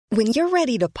When you're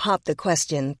ready to pop the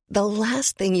question, the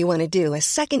last thing you want to do is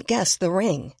second-guess the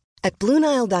ring. At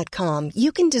BlueNile.com,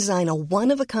 you can design a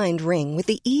one-of-a-kind ring with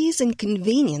the ease and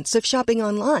convenience of shopping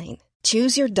online.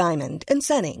 Choose your diamond and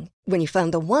setting. When you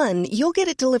find the one, you'll get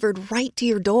it delivered right to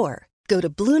your door. Go to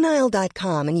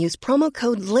BlueNile.com and use promo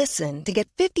code LISTEN to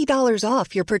get $50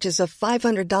 off your purchase of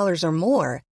 $500 or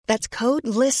more. That's code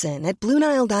LISTEN at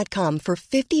BlueNile.com for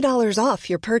 $50 off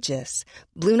your purchase.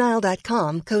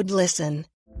 BlueNile.com, code LISTEN.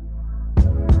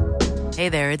 Hey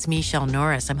there, it's Michelle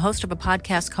Norris. I'm host of a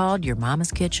podcast called Your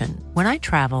Mama's Kitchen. When I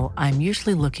travel, I'm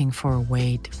usually looking for a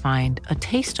way to find a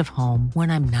taste of home when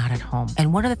I'm not at home.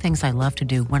 And one of the things I love to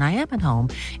do when I am at home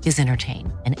is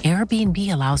entertain. And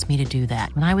Airbnb allows me to do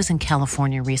that. When I was in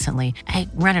California recently, I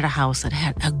rented a house that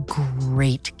had a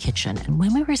great kitchen. And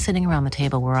when we were sitting around the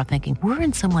table, we were all thinking, we're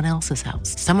in someone else's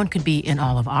house. Someone could be in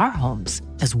all of our homes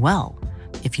as well.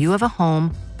 If you have a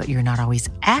home, but you're not always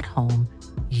at home,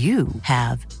 you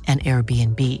have an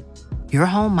Airbnb. Your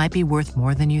home might be worth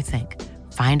more than you think.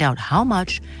 Find out how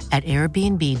much at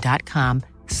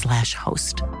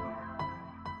airbnb.com/host.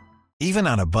 Even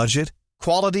on a budget,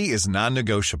 quality is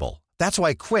non-negotiable. That's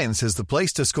why Quince is the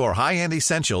place to score high-end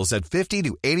essentials at 50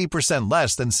 to 80%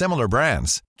 less than similar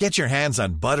brands. Get your hands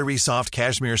on buttery soft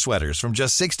cashmere sweaters from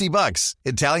just $60,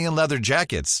 Italian leather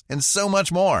jackets, and so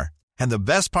much more. And the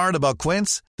best part about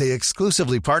Quince, they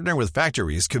exclusively partner with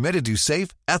factories committed to safe,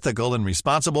 ethical, and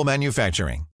responsible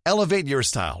manufacturing. Elevate your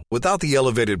style without the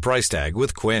elevated price tag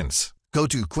with Quince. Go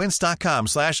to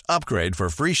quince.com/upgrade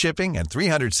for free shipping and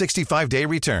 365-day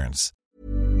returns.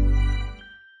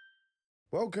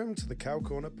 Welcome to the Cow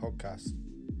Corner podcast,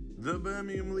 The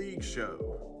Birmingham League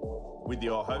Show, with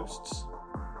your hosts,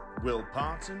 Will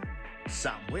Parton,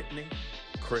 Sam Whitney,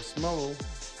 Chris Morrill,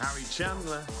 Harry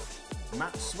Chandler,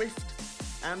 Matt Swift,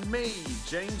 and me,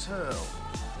 James Hurl,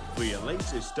 for your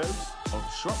latest dose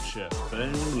of Shropshire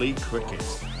Birmingham League cricket.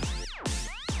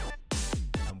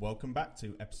 and welcome back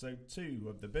to episode 2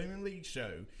 of the Birmingham League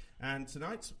Show. And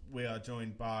tonight we are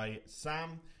joined by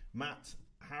Sam, Matt,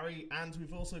 Harry, and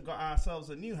we've also got ourselves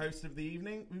a new host of the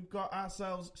evening. We've got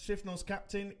ourselves Shifnall's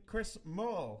captain, Chris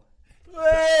Morrill.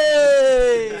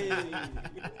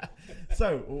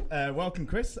 So, welcome,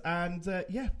 Chris, and why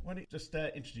don't you just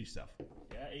introduce yourself?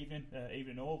 Yeah,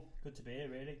 evening all. Good to be here,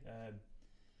 really.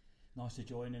 Nice to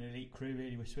join an elite crew,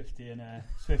 really, with Swifty and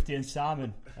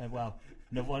Sam, and well,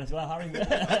 another one as well, Harry. No,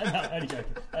 only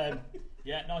joking.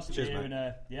 Nice to be here,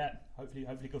 mate. And hopefully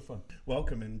good fun.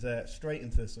 Welcome, and straight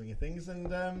into the swing of things,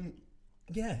 and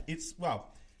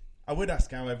I would ask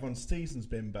how everyone's season's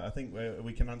been, but I think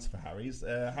we can answer for Harry's.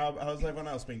 How's everyone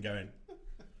else been going?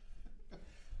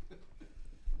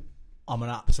 I'm an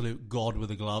absolute god with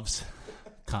the gloves.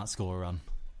 Can't score a run.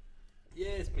 Yeah,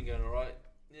 it's been going alright.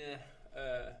 Yeah,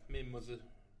 Mim was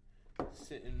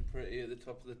sitting pretty at the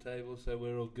top of the table, so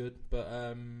we're all good. But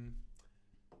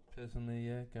personally,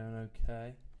 yeah, going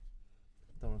okay.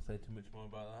 Don't want to say too much more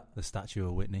about that. The statue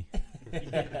of Whitney.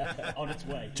 On its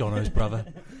way. Jono's brother.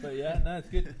 But yeah, no, it's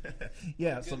good.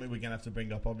 Yeah, that's something we're going to have to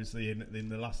bring up. Obviously, in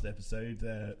the last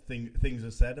episode, things were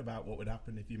said about what would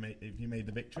happen if you made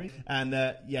the victory. And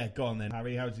go on then,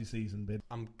 Harry. How's your season been?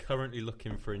 I'm currently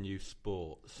looking for a new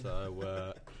sport,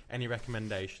 so any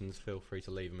recommendations, feel free to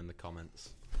leave them in the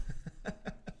comments.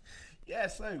 Yeah,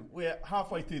 so we're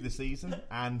halfway through the season,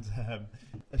 and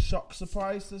a shock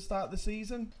surprise to start the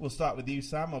season. We'll start with you,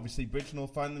 Sam. Obviously,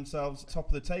 Bridgenall find themselves top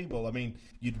of the table. I mean,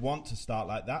 you'd want to start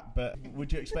like that, but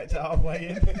would you expect it halfway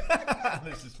in?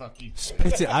 This is fucking...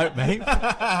 Spit it out, mate.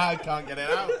 I can't get it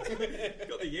out.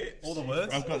 Got the yips. All the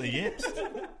words. I've got the yips.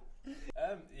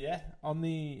 On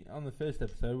the first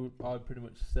episode, I pretty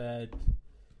much said,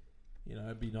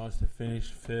 it'd be nice to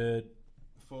finish third,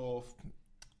 fourth,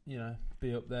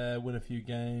 be up there, win a few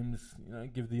games,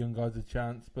 give the young guys a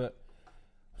chance. But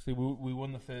obviously we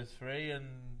won the first 3,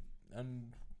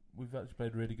 and we've actually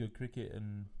played really good cricket,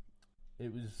 and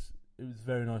it was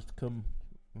very nice to come.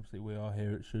 Obviously we are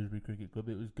here at Shrewsbury Cricket Club.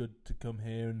 It was good to come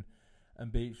here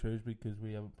and beat Shrewsbury, because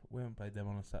we haven't played them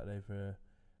on a Saturday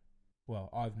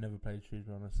I've never played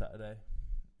Shrewsbury on a Saturday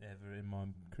ever in my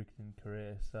cricketing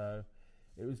career, so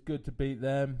it was good to beat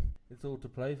them. It's all to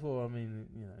play for. I mean,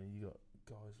 you got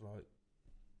guys like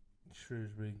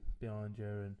Shrewsbury behind you,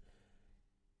 and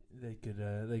they could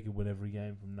win every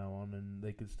game from now on, and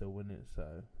they could still win it.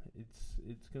 So it's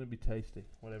going to be tasty,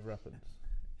 whatever happens.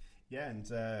 Yeah, and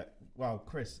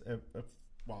Chris,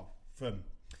 from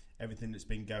everything that's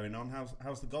been going on,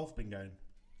 how's the golf been going?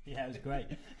 Yeah, it was great.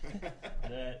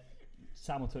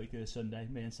 Sam will talk you through the Sunday.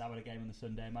 Me and Sam had a game on the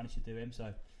Sunday. Managed to do him,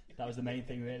 so that was the main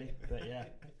thing, really. But yeah,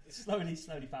 slowly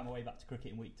found my way back to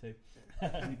cricket in week 2.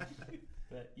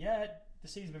 But yeah, the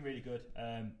season's been really good.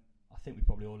 I think we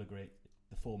probably all agree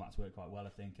the format's worked quite well, I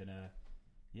think, and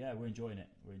yeah, we're enjoying it.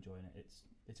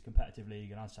 It's a competitive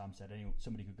league, and as Sam said,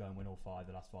 somebody could go and win all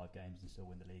the last 5 games and still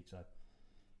win the league. So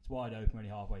it's wide open, only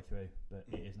halfway through, but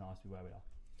it is nice to be where we are.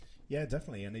 Yeah,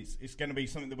 definitely, and it's going to be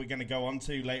something that we're going to go on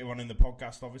to later on in the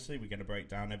podcast. Obviously, we're going to break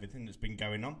down everything that's been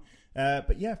going on.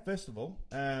 But yeah, first of all,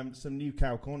 some new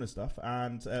Cow Corner stuff,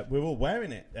 and we're all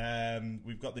wearing it.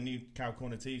 We've got the new Cow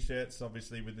Corner t-shirts,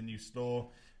 obviously with the new store,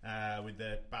 with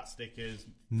the bat stickers.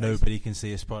 Nobody can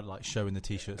see us probably like showing the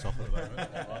t-shirts off at the moment.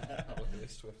 That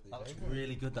looks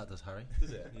really good, that does, Harry.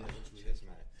 Does it? Yeah, cheers,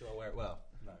 mate. Do I wear it well?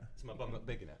 No. Is my bum not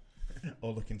big in it?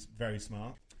 All looking very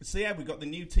smart. So yeah, we've got the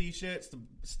new t-shirts, the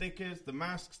stickers, the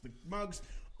masks, the mugs,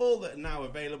 all that are now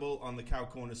available on the Cow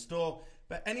Corner store.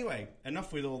 But anyway,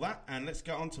 enough with all that, and let's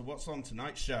get on to what's on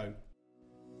tonight's show.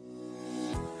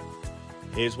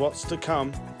 Here's what's to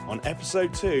come on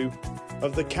episode 2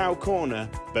 of the Cow Corner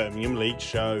Birmingham League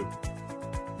show.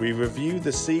 We review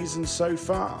the season so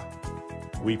far.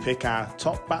 We pick our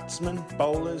top batsmen,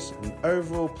 bowlers and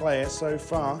overall player so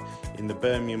far in the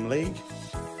Birmingham League.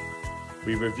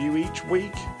 We review each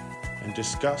week and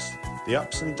discuss the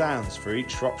ups and downs for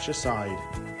each Shropshire side.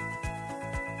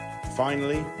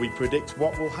 Finally, we predict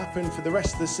what will happen for the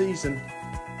rest of the season,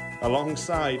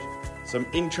 alongside some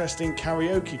interesting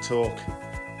karaoke talk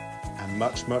and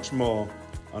much, much more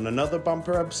on another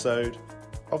bumper episode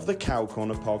of the Cow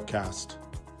Corner podcast.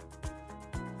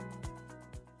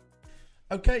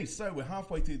 Okay, so we're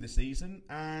halfway through the season,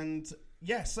 and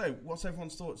yeah, so what's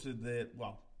everyone's thoughts with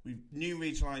we've new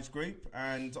regionalised group,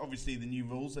 and obviously the new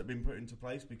rules that have been put into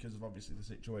place because of obviously the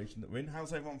situation that we're in.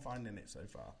 How's everyone finding it so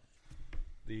far?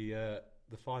 The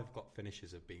 5 o'clock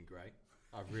finishes have been great.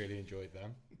 I've really enjoyed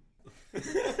them.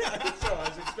 So I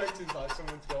was expecting like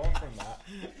someone to go on from that.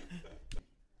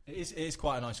 It is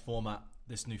quite a nice format,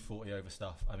 this new 40 over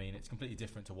stuff. I mean, it's completely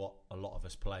different to what a lot of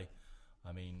us play.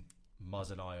 I mean, Muzz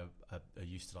and I are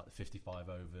used to like the 55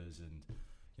 overs and,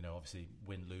 you know, obviously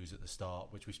win-lose at the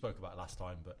start, which we spoke about last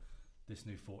time, but this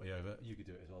new 40 over, you could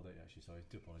do it as well, don't you, actually? Sorry, I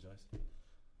do apologise.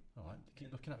 All right,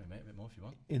 keep looking at me, mate, a bit more if you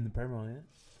want. In the Premier, yeah?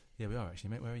 Yeah, we are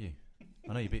actually, mate. Where are you?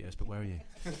 I know you beat us, but where are you?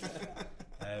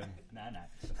 No.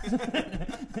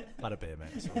 Had a beer,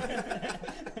 mate.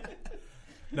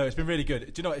 No, it's been really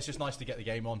good. Do you know, it's just nice to get the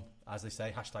game on, as they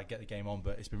say, hashtag get the game on,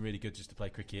 but it's been really good just to play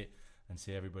cricket and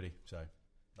see everybody. So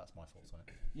that's my thoughts on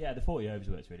it. Yeah, the 40 overs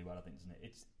works really well, I think, doesn't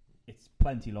it? It's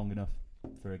plenty long enough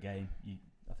for a game.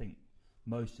 I think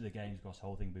most of the games across the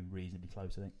whole thing have been reasonably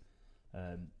close, I think.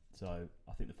 So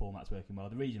I think the format's working well.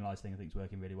 The regionalised thing I think is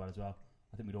working really well as well.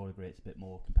 I think we'd all agree it's a bit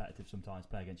more competitive sometimes,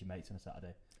 play against your mates on a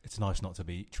Saturday. It's nice not to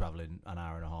be travelling an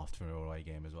hour and a half to an all-away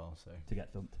game as well. So to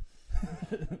get thumped.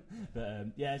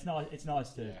 But yeah, it's nice. It's nice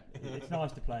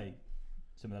to play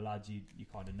some of the lads you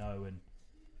kind of know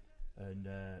and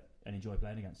enjoy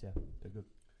playing against. Yeah, they're good.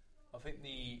 I think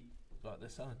the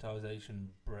sanitisation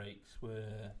breaks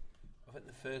were. I think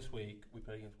the first week we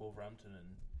played against Wolverhampton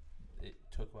and it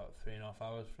took about 3.5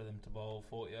 hours for them to bowl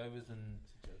 40 overs and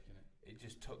it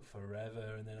just took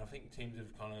forever. And then I think teams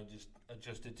have kind of just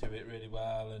adjusted to it really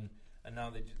well and now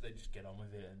they just get on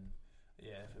with it. And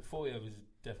yeah, 40 overs is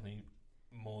definitely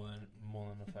more than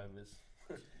enough overs.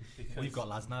 Well, you've got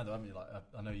lads now though, haven't you? Like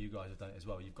I know you guys have done it as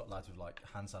well. You've got lads with like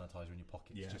hand sanitizer in your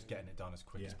pockets, just getting it done as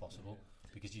quick as possible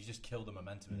because you just kill the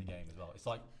momentum in the game as well. It's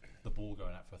like the ball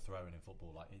going out for a throw-in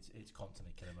football. Like it's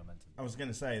constantly killing momentum. I was going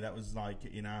to say that was like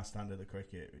in our standard of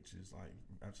cricket, which is like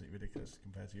absolutely ridiculous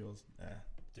compared to yours.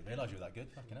 Didn't realise you were that good.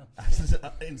 Fucking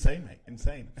hell. Insane, mate.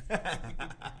 Insane.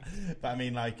 But I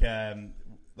mean, like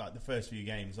the first few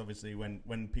games, obviously,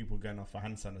 when people were going off for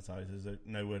hand sanitizers,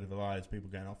 no word of a lie, people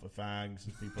going off for fags,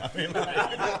 people having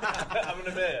having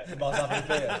a beer. Having a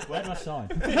beer. Where's my sign?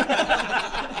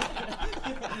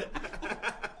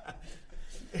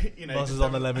 Buzz is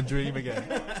on the Lemon Dream again.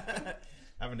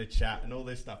 Having a chat and all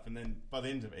this stuff, and then by the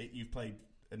end of it, you've played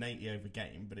an 80 over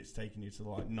game, but it's taken you to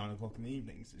like 9 o'clock in the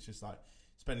evenings. It's just like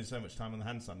spending so much time on the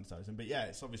hand sanitizer. But yeah,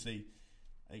 it's obviously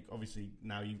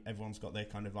now everyone's got their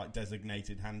kind of like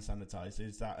designated hand sanitizer.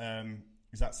 Is that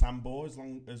Sambor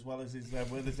as well as his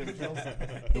Werther's himself?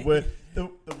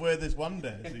 the Werther's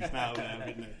Wonder is now there,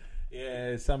 isn't it?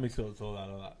 Yeah, Sammy sorts all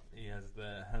that. He has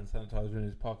the hand sanitizer in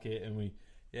his pocket, and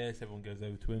everyone goes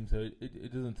over to him, so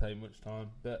it doesn't take much time.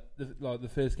 But the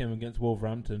first game against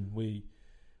Wolverhampton,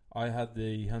 I had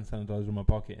the hand sanitizer in my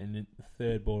pocket, and in the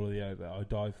third ball of the over, I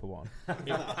dived for one.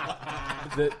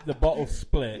 The bottle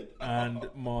split, and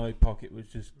my pocket was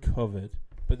just covered.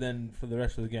 But then for the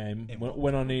rest of the game,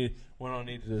 when I needed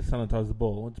to sanitize the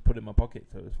ball, I just put it in my pocket,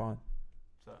 so it was fine.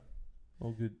 So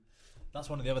all good. That's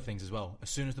one of the other things as well. As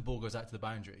soon as the ball goes out to the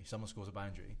boundary, someone scores a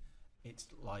boundary, it's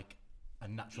like a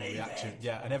natural reaction.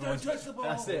 Yeah, and everyone's touch the ball.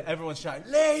 That's it. Everyone's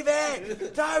shouting, "Leave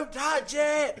it! Don't touch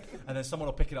it!" And then someone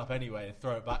will pick it up anyway and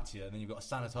throw it back to you. And then you've got to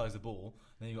sanitise the ball.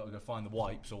 And then you've got to go find the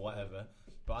wipes or whatever.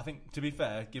 But I think, to be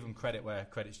fair, give them credit where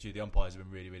credit's due. The umpires have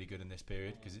been really, really good in this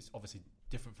period because it's obviously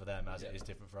different for them as it is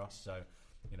different for us. So,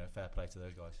 fair play to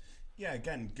those guys. Yeah,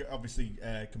 again, obviously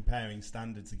comparing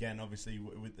standards again. Obviously,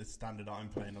 with the standard I'm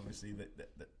playing, obviously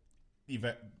that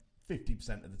either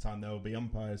 50% of the time there will be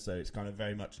umpires, so it's kind of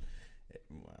very much.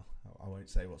 Well, I won't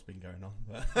say what's been going on,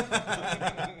 but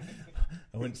I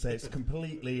wouldn't say it's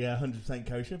completely 100%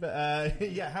 kosher. But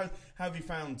how have you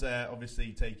found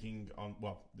obviously taking on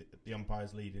the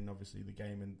umpires leading obviously the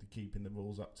game and keeping the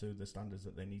rules up to the standards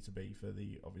that they need to be for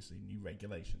the obviously new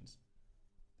regulations?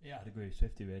 Yeah, I'd agree with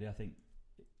Swifty really. I think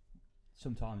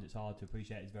sometimes it's hard to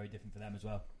appreciate. It's very different for them as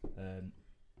well.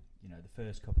 The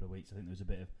first couple of weeks, I think there was a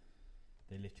bit of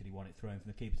they literally want it thrown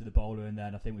from the keeper to the bowler, and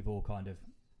then I think we've all kind of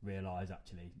realise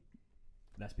actually,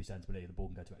 let's be sensible here. The ball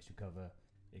can go to extra cover.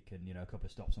 It can, a couple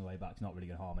of stops on the way back. It's not really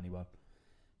going to harm anyone.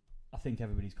 I think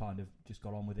everybody's kind of just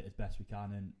got on with it as best we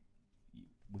can, and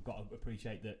we've got to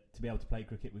appreciate that to be able to play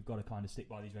cricket, we've got to kind of stick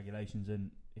by these regulations.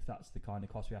 And if that's the kind of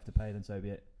cost we have to pay, then so be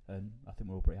it. And I think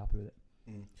we're all pretty happy with it.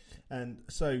 And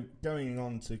so going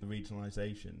on to the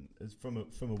regionalisation, as from a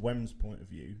WEMS point of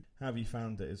view, how have you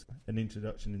found it as an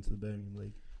introduction into the Birmingham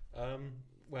League?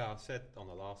 Well, I said on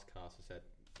the last cast,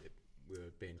 we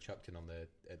were being chucked in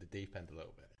at the deep end a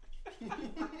little bit.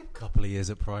 Couple of years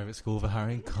at private school for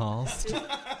Harry and Cast.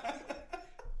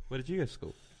 Where did you go to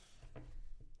school?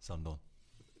 Sundawn.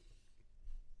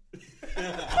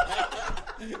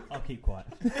 I'll keep quiet.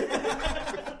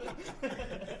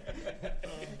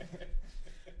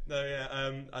 No,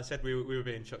 yeah. I said we were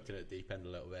being chucked in at deep end a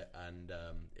little bit, and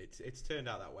it's turned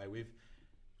out that way.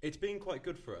 It's been quite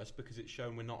good for us because it's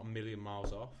shown we're not a million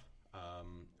miles off.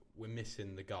 We're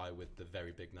missing the guy with the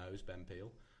very big nose, Ben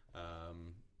Peel.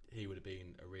 He would have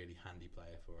been a really handy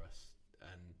player for us,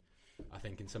 and I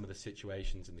think in some of the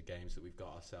situations in the games that we've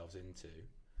got ourselves into,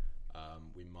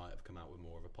 we might have come out with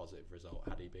more of a positive result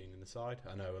had he been in the side.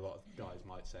 I know a lot of guys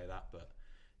might say that, but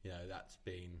that's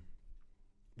been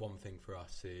one thing for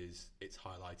us. Is it's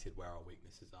highlighted where our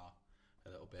weaknesses are a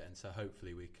little bit, and so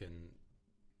hopefully we can,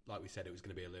 like we said, it was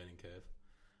going to be a learning curve,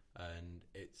 and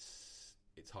it's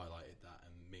highlighted that,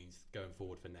 and means going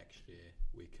forward for next year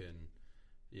we can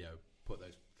put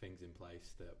those things in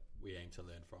place that we aim to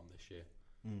learn from this year.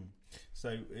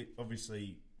 So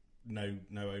obviously no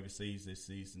overseas this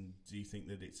season. Do you think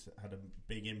that it's had a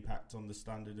big impact on the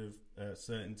standard of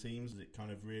certain teams? Does it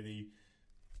kind of really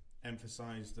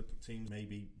emphasise the teams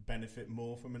maybe benefit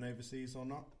more from an overseas or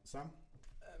not, Sam?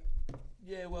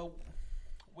 Yeah, well,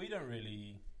 we don't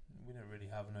really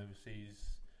have an overseas.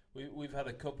 We've had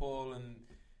a couple, and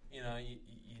you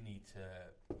need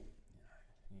to,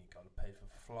 you got to pay for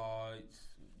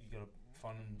flights. You got to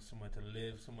find somewhere to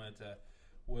live, somewhere to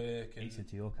work. Eats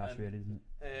into your cash, really, isn't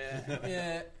it?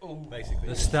 Yeah. Oh, basically.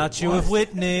 The statue of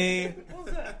Whitney. What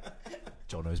was that?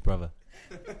 Jono's brother.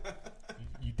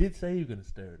 You did say you were going to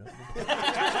stir it up.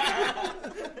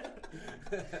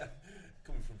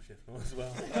 Coming from Sheffield as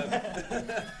well.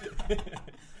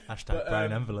 Hashtag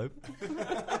brown envelope.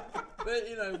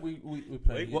 But we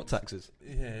play. Wait, what taxes?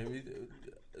 Yeah,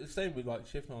 same with like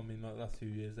Sheffield. I mean, like last 2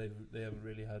 years they haven't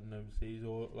really had an overseas,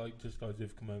 or like just guys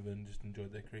who've come over and just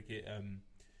enjoyed their cricket. And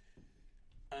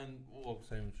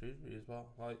same with Shrewsbury as well.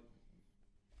 Like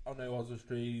I know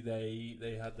Oswestry,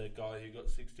 they had their guy who got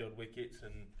 60 odd wickets,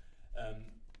 and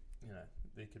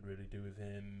they could really do with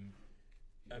him.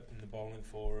 Open the bowling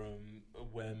for them.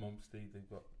 Where obviously they've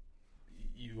got.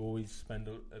 You always spend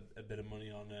a bit of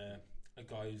money on a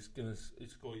guy who's going to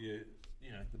score you,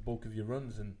 the bulk of your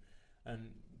runs,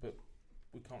 but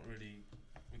we can't really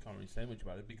say much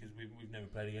about it because we've never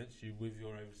played against you with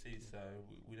your overseas, so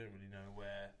we don't really know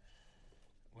where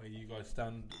you guys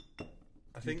stand.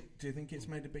 Do you think it's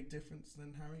made a big difference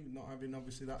then, Harry, not having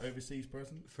obviously that overseas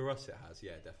presence? For us it has,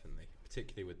 yeah, definitely.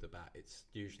 Particularly with the bat, it's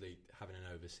usually having an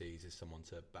overseas is someone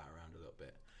to bat around a little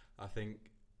bit. I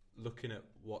think looking at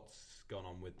what's gone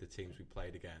on with the teams we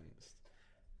played against.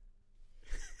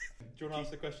 Do you want to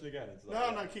ask the question again?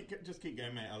 No, just keep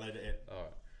going, mate. I'll edit it. All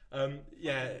right.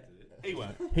 Yeah, he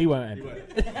won't. He won't edit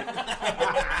it.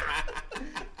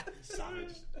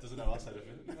 Savage. Doesn't know us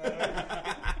anything.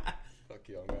 Fuck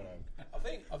you, I'm going home.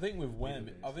 I think with Wem,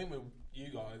 I think with you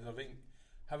guys, I think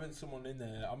having someone in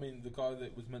there. I mean, the guy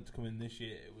that was meant to come in this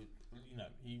year,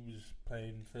 he was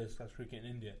playing first class cricket in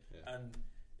India, and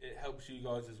it helps you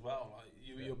guys as well. Like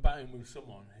you're batting with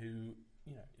someone who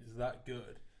is that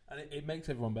good, and it makes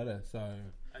everyone better. So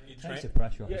and you takes the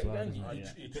pressure off yeah, as well.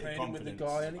 You training with the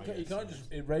guy, and you can't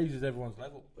just it raises everyone's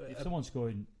level. If someone's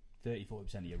scoring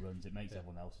 30-40% of your runs, it makes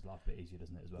everyone else's life a bit easier,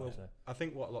 doesn't it, as well? So. I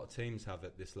think what a lot of teams have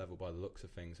at this level, by the looks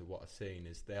of things, of what I've seen,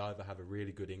 is they either have a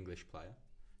really good English player,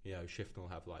 you know, Shifton will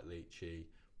have like Leachy,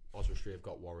 Oswestry have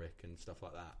got Warwick and stuff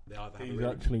like that. They either have He's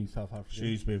actually South African.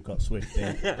 Shrewsbury have got Swifty.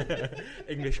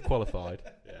 English qualified.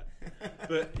 Yeah,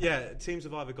 but yeah, teams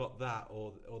have either got that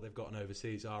or they've got an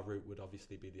overseas. Our route would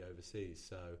obviously be the overseas.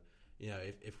 So, you know,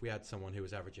 if we had someone who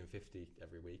was averaging 50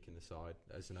 every week in the side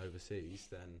as an overseas,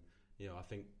 then, you know, I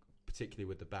think particularly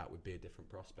with the bat would be a different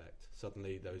prospect.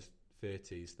 Suddenly those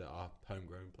 30s that our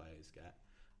homegrown players get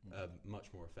are much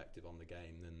more effective on the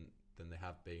game than they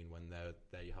have been when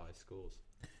they're your highest scores.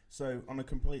 So on a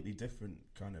completely different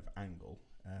kind of angle,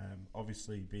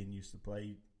 obviously being used to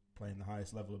playing the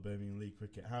highest level of Birmingham League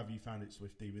cricket, how have you found it,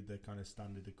 Swifty, with the kind of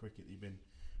standard of cricket that you've been,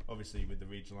 obviously with the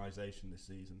regionalisation this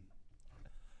season?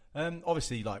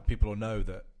 Obviously, like, people will know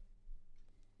that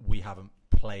we haven't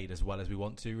played as well as we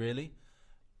want to, really.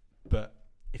 But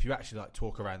if you actually like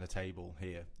talk around the table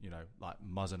here, you know, like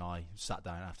Muzz and I sat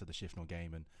down after the Shifnal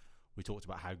game and we talked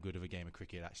about how good of a game of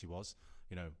cricket it actually was.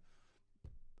 You know,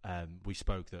 we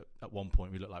spoke that at one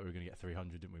point we looked like we were going to get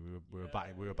 300, didn't we?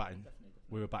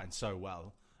 We were batting so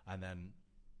well, and then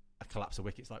a collapse of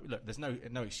wickets. Like, look, there's no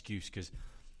excuse, because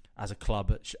as a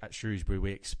club at Shrewsbury,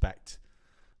 we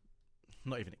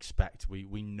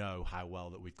know how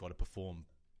well that we've got to perform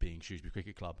being Shrewsbury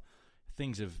Cricket Club.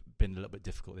 Things have been a little bit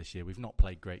difficult this year. We've not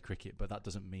played great cricket, but that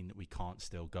doesn't mean that we can't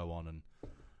still go on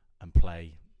and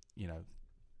play, you know,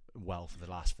 well for the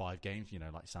last 5 games. You know,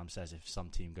 like Sam says, if some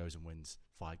team goes and wins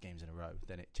 5 games in a row,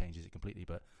 then it changes it completely.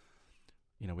 But,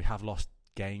 you know, we have lost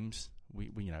games, we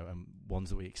you know, and ones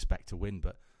that we expect to win,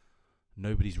 but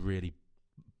nobody's really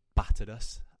battered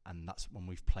us, and that's when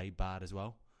we've played bad as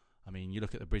well. I mean, you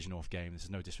look at the Bridgnorth game, there's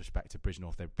no disrespect to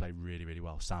Bridgnorth, they play really, really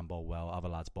well. Sam bowled well, other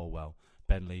lads bowled well.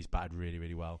 Ben Lee's batted really,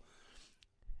 really well.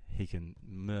 He can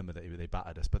murmur that they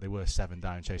battered us, but they were 7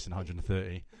 down chasing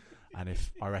 130. And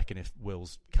I reckon if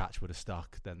Will's catch would have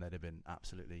stuck, then they'd have been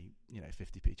absolutely, you know,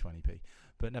 50p, 20p.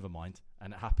 But never mind,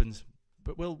 and it happens.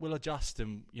 But we'll adjust,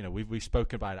 and, you know, we've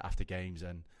spoken about it after games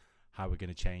and how we're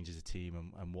going to change as a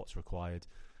team and what's required,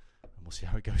 and we'll see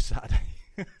how it goes Saturday.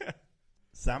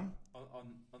 Sam?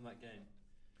 On that game?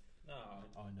 No,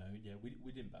 I know. Yeah,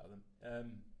 we didn't battle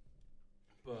them,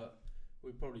 but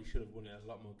we probably should have won it a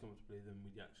lot more comfortably than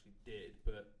we actually did.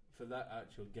 But for that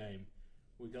actual game,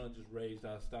 we kind of just raised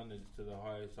our standards to the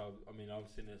highest. I mean, I've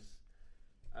seen us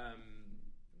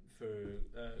for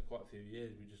quite a few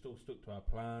years. We just all stuck to our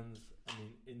plans. I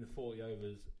mean, in the 40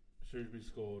 overs, Shrewsbury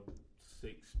scored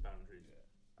 6 boundaries,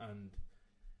 and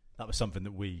that was something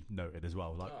that we noted as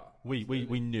well. Like,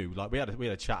 we knew. Like, we had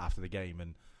a chat after the game,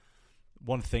 and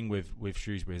one thing with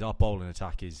Shrewsbury is our bowling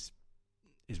attack is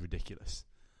ridiculous.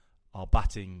 Our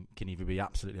batting can either be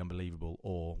absolutely unbelievable,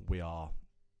 or we are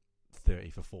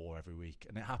 30 for 4 every week,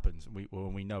 and it happens.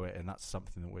 We know it, and that's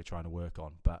something that we're trying to work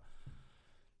on. But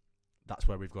that's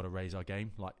where we've got to raise our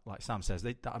game. Like Sam says,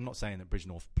 I'm not saying that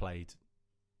Bridgnorth played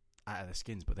out of their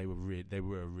skins, but they were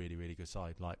a really, really good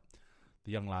side. Like,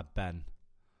 the young lad Ben,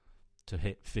 to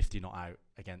hit 50 not out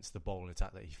against the bowling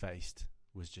attack that he faced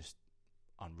was just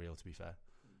unreal, to be fair.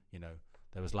 You know,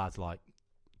 there was lads like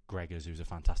Gregors, who's a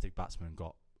fantastic batsman,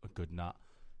 got a good nut.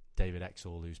 David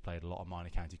Exall, who's played a lot of minor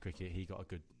county cricket, he got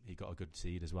a good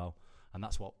seed as well. And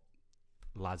that's what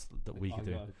lads that we could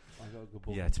do. I got a good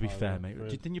ball. Yeah, to be fair, mate.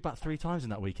 Didn't you bat 3 times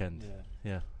in that weekend?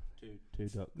 Yeah. Two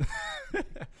ducks.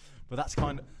 But that's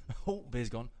kind of beer's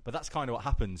gone. But that's kind of what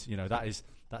happens. You know,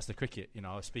 that's the cricket. You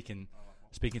know, I was speaking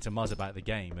to Muzz about the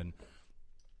game, and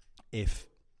if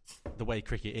the way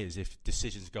cricket is, if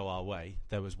decisions go our way,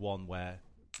 there was one where,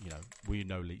 you know, we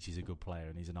know Leachy's a good player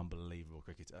and he's an unbelievable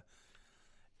cricketer.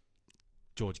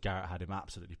 George Garrett had him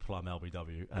absolutely plumb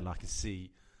LBW, and I can see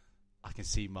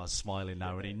Muzz smiling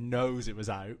now, and he knows it was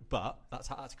out. But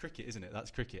that's cricket, isn't it?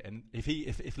 That's cricket. And if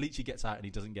Leachy gets out and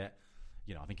he doesn't get,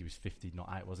 you know, I think he was 50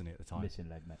 not out, wasn't he, at the time? Missing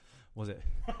leg, mate. Was it?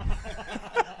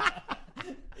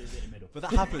 Is it in the middle? But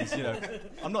that happens, you know.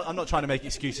 I'm not trying to make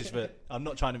excuses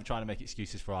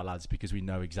for our lads, because we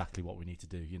know exactly what we need to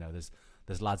do. You know,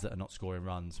 there's lads that are not scoring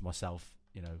runs, myself,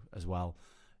 you know, as well,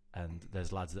 and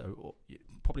there's lads that are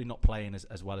probably not playing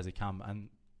as well as they can, and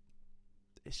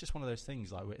it's just one of those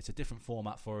things. Like, it's a different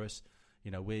format for us.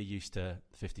 You know, we're used to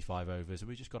 55 overs, and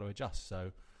we just got to adjust.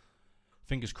 So,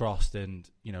 fingers crossed, and,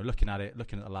 you know, looking at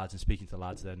the lads and speaking to the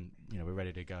lads, then, you know, we're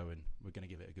ready to go, and we're going to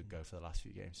give it a good go for the last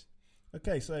few games.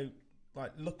 Okay, so,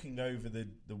 like, looking over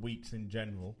the weeks in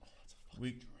general, it's a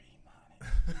fucking dream, man.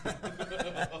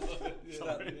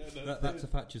 That's a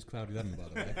Thatcher's Cloudy Lemon, by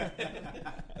the way.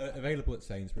 Available at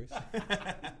Sainsbury's. Sorry,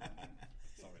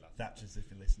 lad. Thatcher's, if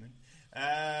you're listening.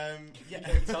 Yeah. Get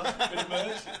in touch. Bit of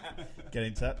merch. Get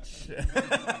in touch.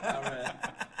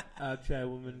 Our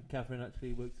chairwoman, Catherine,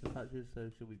 actually works at Thatcher's, so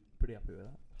she'll be pretty happy with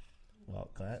that. Well,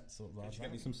 Claire, sort of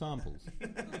Get me some samples.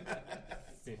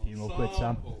 A few more quid,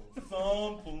 Sam.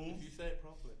 Samples. You say it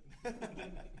properly.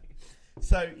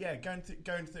 So yeah, going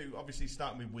through. Obviously,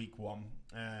 starting with week 1,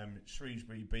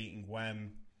 Shrewsbury beating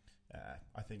Wem.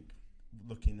 I think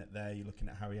looking at you're looking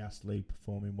at Harry Astley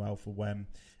performing well for Wem,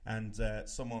 and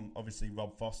someone, obviously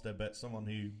Rob Foster, but someone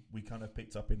who we kind of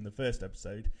picked up in the first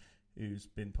episode, who's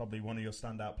been probably one of your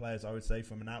standout players, I would say,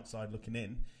 from an outside looking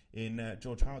in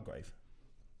George Hargrave.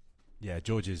 Yeah,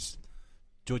 George is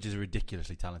a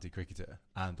ridiculously talented cricketer,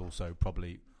 and also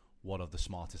probably one of the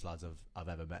smartest lads I've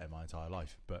ever met in my entire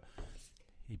life. But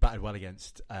he batted well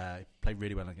against, played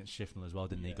really well against Shifnal as well,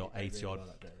 didn't he? He got 80 odd,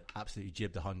 absolutely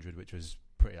jibbed 100, which was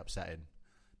pretty upsetting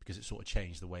because it sort of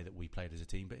changed the way that we played as a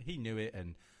team. But he knew it,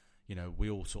 and we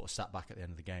all sort of sat back at the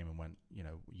end of the game and went,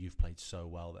 you've played so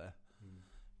well there.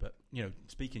 But you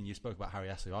spoke about Harry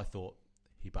Astley. I thought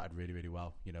he batted really, really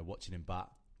well. Watching him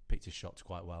bat, picked his shots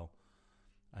quite well.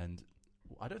 And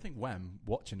I don't think Wem,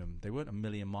 watching them, they weren't a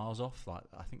million miles off. Like,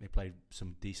 I think they played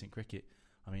some decent cricket.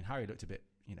 I mean, Harry looked a bit,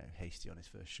 hasty on his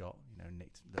first shot.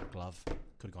 Nicked the glove,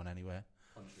 could have gone anywhere.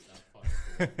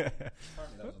 Apparently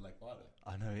that was a leg biter.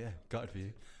 I know, yeah, gutted for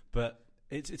you. But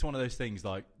it's one of those things.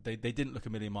 Like they didn't look a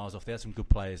million miles off. They had some good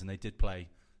players, and they did play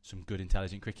some good,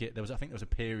 intelligent cricket. I think there was a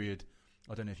period.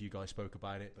 I don't know if you guys spoke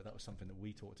about it, but that was something that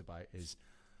we talked about. Is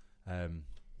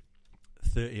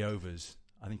 30 overs.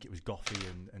 I think it was Goffey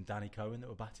and Danny Cohen that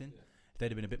were batting. Yeah. If they'd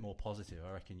have been a bit more positive,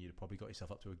 I reckon you'd have probably got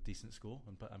yourself up to a decent score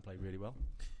and played really well.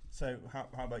 So how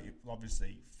about you?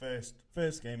 Obviously,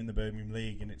 first game in the Birmingham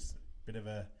League, and it's a bit of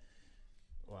a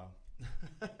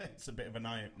it's a bit of an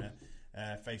eye opener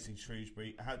facing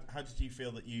Shrewsbury. How did you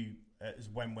feel that you as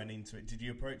Wem went into it? Did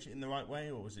you approach it in the right way,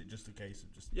 or was it just a case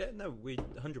of just? Yeah, no, we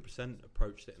 100%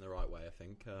 approached it in the right way. I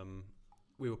think.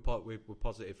 We were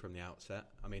positive from the outset.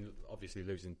 I mean, obviously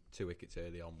losing 2 wickets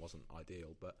early on wasn't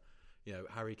ideal, but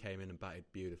Harry came in and batted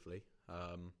beautifully.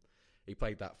 He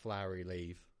played that flowery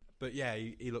leave, but yeah,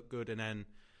 he looked good. And then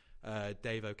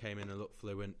Davo came in and looked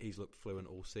fluent. He's looked fluent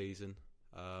all season.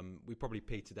 We probably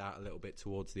petered out a little bit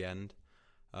towards the end,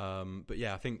 but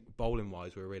yeah, I think bowling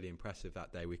wise we were really impressive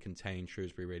that day. We contained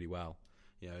Shrewsbury really well,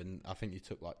 and I think you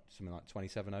took something like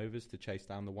 27 overs to chase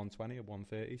down the 120 or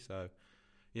 130. So.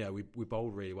 Yeah, we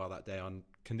bowled really well that day on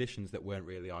conditions that weren't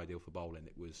really ideal for bowling.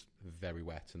 It was very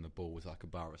wet and the ball was like a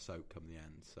bar of soap come the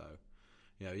end. So,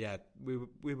 yeah, we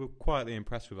were quietly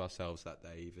impressed with ourselves that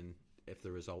day, even if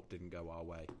the result didn't go our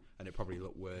way. And it probably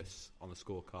looked worse on the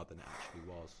scorecard than it actually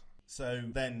was. So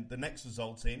then the next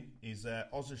result in is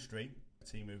Oswestry, a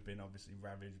team who've been obviously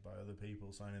ravaged by other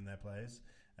people signing their players,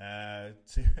 to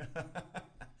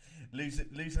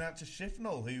losing out to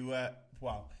Shifnal, who,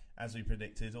 as we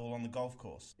predicted, all on the golf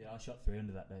course. Yeah, I shot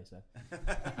 300 that day, so.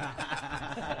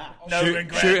 No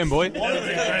regrets. Shoot him, boy. One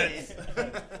regrets.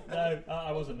 No,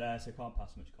 I wasn't there, so can't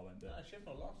pass much comment. But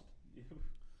Shifnal lost.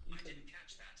 I didn't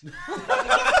catch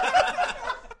that.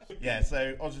 Yeah,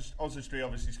 so Oswestry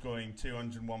obviously scoring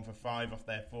 201 for 5 off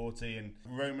their 40, and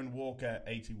Roman Walker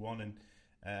 81,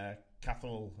 and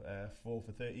Cathal 4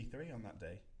 for 33 on that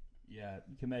day. Yeah,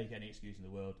 you can make any excuse in the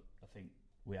world. I think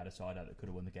we had a side out that could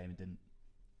have won the game and didn't.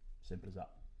 Simple as that.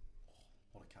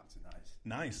 What a captain that is.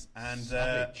 Nice. And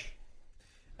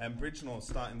Bridgenor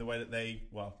starting the way that they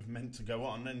meant to go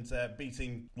on, and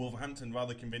beating Wolverhampton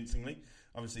rather convincingly.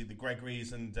 Obviously the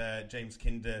Gregories and James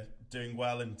Kinder doing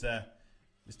well, and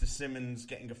Mr. Simmons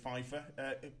getting a fifer.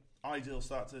 Ideal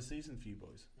start to the season for you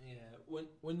boys. Yeah,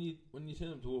 when you turn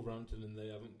up to Wolverhampton and they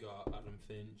haven't got Adam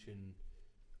Finch and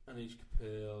Anish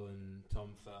Kapil and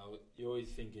Tom Fowle, you're always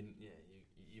thinking, you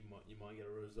might get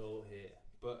a result here.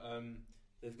 But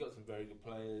they've got some very good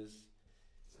players.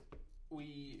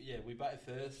 We batted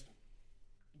first.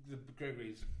 The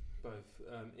Gregories both.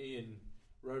 Ian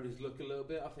rode his luck a little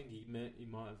bit. I think he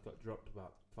might have got dropped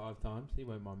about 5 times. He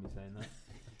won't mind me saying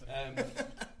that.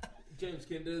 James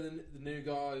Kinder, the new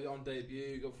guy on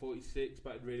debut, got 46,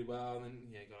 batted really well,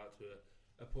 and then got out to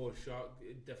a poor shot.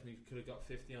 It definitely could have got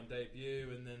 50 on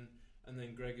debut, and then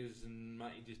Gregors and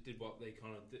Matty just did what they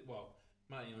kind of did. Well,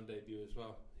 Matty on debut as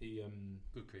well. He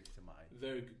good cricketer, Matty.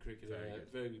 Very good cricketer.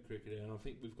 Very good cricketer, and I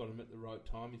think we've got him at the right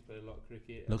time. He's played a lot of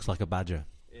cricket. Looks like a badger.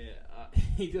 Yeah,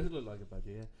 he does look like a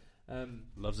badger. Yeah.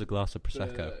 Loves a glass of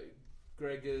prosecco.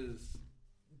 Gregors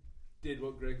did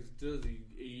what Gregors does.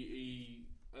 He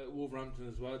at Wolverhampton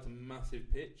as well. It's a massive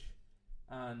pitch,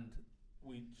 and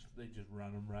they just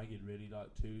ran them ragged, really,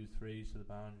 like 2 3s to the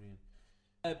boundary.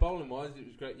 Bowling wise, it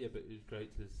was great. Yeah, but it was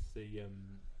great to see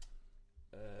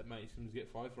Matty Sims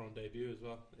get Pfeiffer on debut as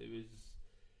well.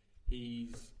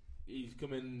 He's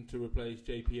come in to replace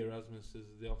JP Erasmus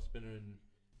as the off spinner, and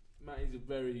Matty's a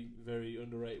very, very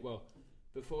underrated. Well,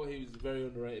 before he was a very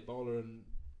underrated bowler, and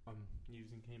I'm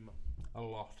using him a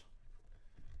lot.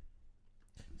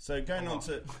 So going on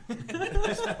to, I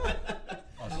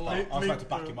was about to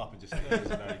back him up and just say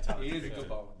he's a very talented. He is a good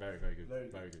bowler. Very, very good.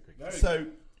 Very good cricketer. so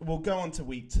we'll go on to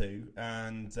week 2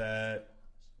 and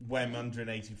Wem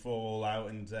 184 all out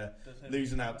and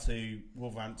losing out to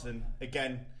Wolverhampton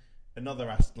again. Another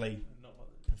Astley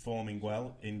performing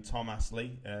well in Tom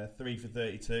Astley, 3 for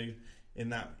 32 in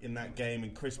that game,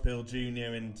 and Chris Pill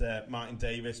Jr. and Martin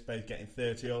Davis both getting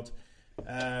 30 odd.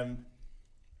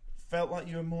 Felt like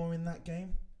you were more in that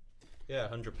game. Yeah,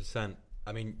 100%.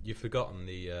 I mean, you've forgotten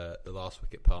the last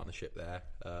wicket partnership there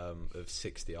of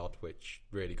 60 odd, which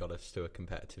really got us to a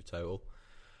competitive total.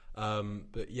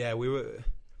 But yeah,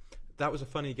 that was a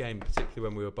funny game, particularly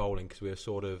when we were bowling, because we were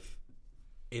sort of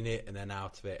in it and then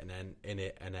out of it, and then in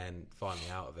it and then finally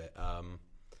out of it.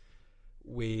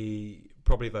 We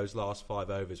probably those last 5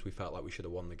 overs, we felt like we should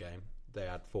have won the game. They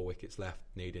had 4 wickets left,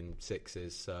 needing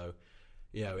 6s, so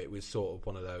it was sort of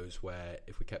one of those where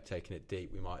if we kept taking it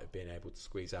deep, we might have been able to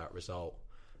squeeze out a result.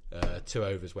 2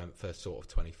 overs went for sort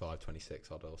of 25,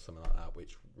 26 odd or something like that,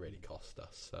 which really cost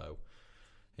us. So,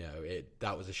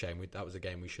 that was a shame. That was a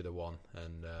game we should have won,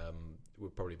 and we'll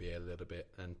probably be a little bit,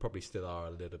 and probably still are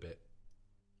a little bit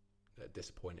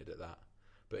disappointed at that.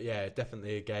 But yeah,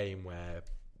 definitely a game where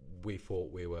we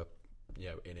thought we were, in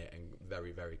it and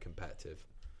very, very competitive.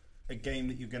 A game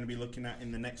that you're going to be looking at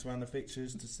in the next round of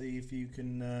fixtures to see if you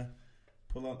can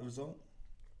pull out the result?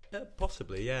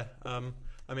 Possibly, yeah.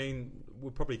 I mean,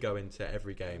 we'll probably go into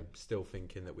every game still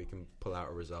thinking that we can pull out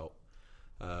a result.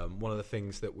 One of the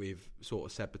things that we've sort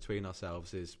of said between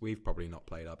ourselves is we've probably not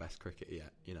played our best cricket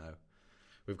yet.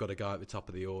 We've got a guy at the top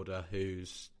of the order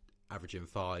who's averaging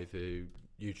 5, who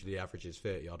usually averages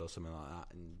 30 odd or something like that,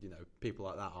 and people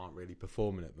like that aren't really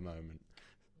performing at the moment.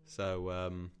 So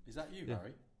is that you,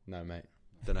 Harry? No, mate.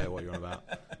 Don't know what you're on about.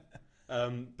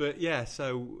 But yeah,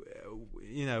 so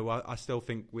I still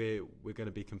think we're going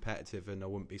to be competitive, and I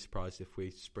wouldn't be surprised if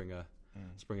we spring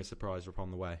a surprise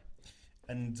upon the way.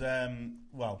 And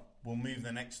we'll move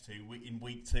the next 2 in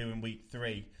week 2 and week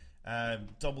 3.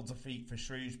 Double defeat for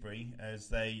Shrewsbury as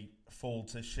they fall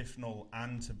to Shifnal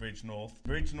and to Bridgnorth.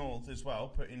 Bridgnorth as well,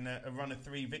 putting a run of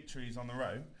 3 victories on the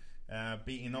row,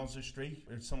 beating Oswestry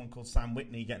with someone called Sam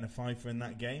Whitney getting a 5 in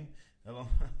that game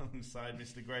alongside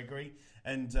Mr. Gregory.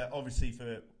 And obviously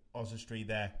for Oswestry,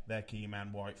 their key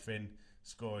man White Finn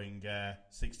scoring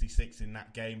 66 in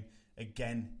that game.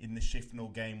 Again in the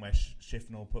Shifnal game where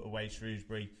Shifnal put away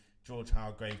Shrewsbury, George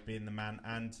Hargrave being the man,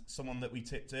 and someone that we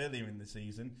tipped earlier in the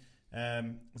season,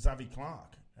 Xavi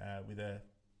Clark, with a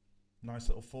nice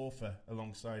little 4-for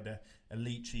alongside a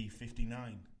Leachy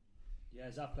 59. Yeah,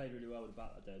 Zav played really well with the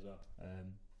bat that day as well.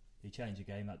 He changed the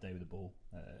game that day with the ball.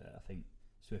 I think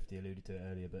Swifty alluded to it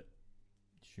earlier, but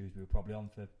Shrewsbury were probably on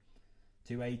for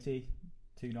 280,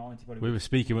 290. Probably. We were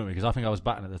speaking, weren't we? Because I think I was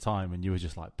batting at the time, and you were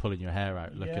just like pulling your hair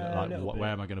out, looking at like where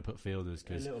am I going to put fielders?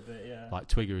 Because a little bit, yeah. Like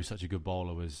Twigger, who's such a good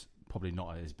bowler, was probably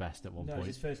not at his best at one point. No, it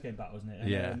was his first game back, wasn't it?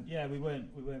 And, we weren't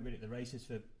really at the races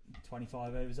for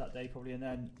 25 overs that day, probably. And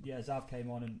then Zav came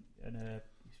on and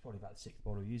he's probably about the 6th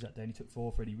bowler we used that day, and he took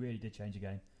 4 for it. He really did change the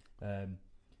game. And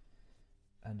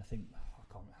I think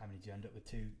I can't remember how many did you end up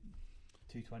with,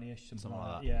 220ish, something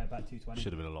like that. Yeah, about 220.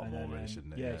 Should have been a lot more, really,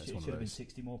 shouldn't it? Yeah, it should have been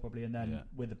 60 more probably. And then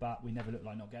with the bat, we never looked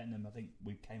like not getting them. I think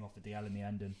we came off the DL in the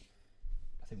end, and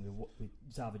I think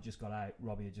Zav had just got out,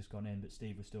 Robbie had just gone in, but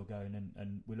Steve was still going,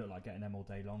 and we looked like getting them all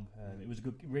day long. It was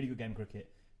a really good game of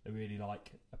cricket. I really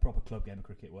like a proper club game of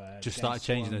cricket where just started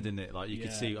changing it, didn't it? Like you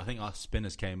could see, I think our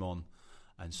spinners came on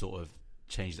and sort of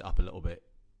changed it up a little bit,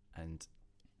 and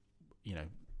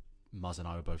Muzz and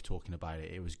I were both talking about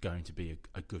it. It was going to be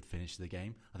a good finish to the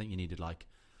game. I think you needed like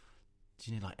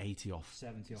 80 off,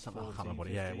 70 off, something. 40, I can't remember.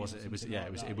 Yeah, it was.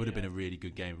 It would have been a really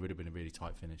good game. It would have been a really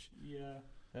tight finish. Yeah.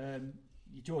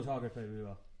 George Hargrave played really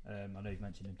well. I know you've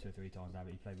mentioned him 2 or 3 times now,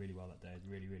 but he played really well that day. I was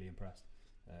really, really impressed.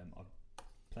 I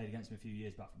played against him a few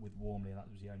years back with Warmley, and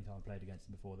that was the only time I played against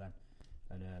him before then.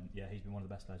 And he's been one of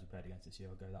the best players we played against this year.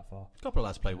 I'll go that far. A couple of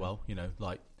lads played well.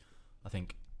 I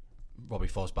think Robbie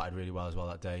Foz batted really well as well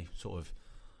that day.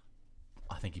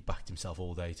 I think he backed himself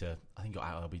all day I think he got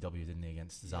out LBW, didn't he,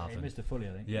 against Zav? Yeah, he missed a fully,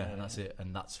 I think. Yeah, and that's it.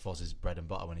 And that's Foz's bread and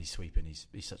butter when he's sweeping.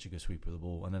 He's such a good sweeper of the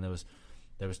ball. And then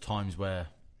there was times where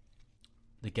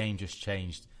the game just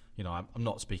changed you know, I'm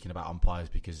not speaking about umpires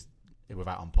because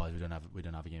without umpires we don't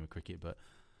have a game of cricket. But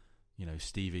you know,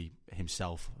 Stevie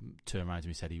himself turned around to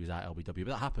me and said he was at LBW.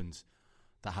 But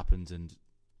that happens, and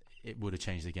it would have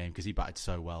changed the game because he batted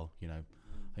so well. You know,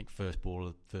 I think first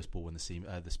ball when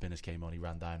the spinners came on, he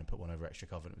ran down and put one over extra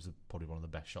cover, and it was probably one of the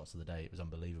best shots of the day. It was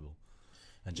unbelievable,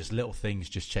 and just little things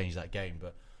just changed that game.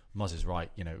 But Muzz is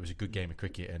right. You know, it was a good game of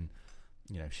cricket, and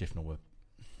you know, Shifnal were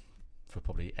for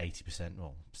probably 80%,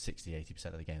 well, 60-80%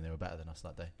 of the game, they were better than us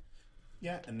that day.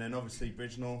 Yeah, and then obviously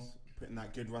Bridgenall putting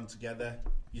that good run together.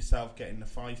 Yourself getting the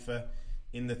fifer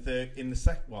in the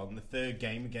third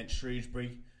game against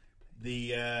Shrewsbury.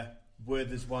 The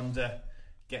Werther's Wonder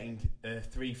getting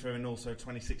 3 for and also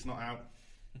 26 not out.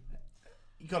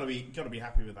 You gotta be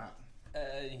happy with that.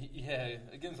 Yeah,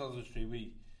 against Oswestry,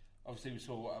 we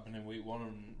saw what happened in week 1,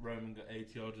 and Roman got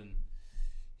 80 odd, and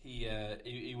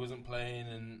he wasn't playing,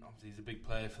 and obviously he's a big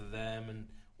player for them. And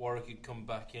Warwick had come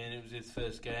back in; it was his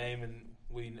first game, and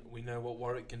we know what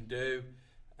Warwick can do.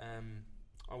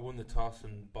 I won the toss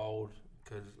and bowled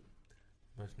because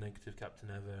most negative captain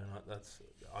ever, and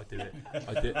I do it.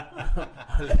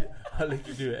 I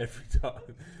literally do it every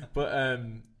time. But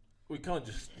we can't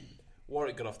just.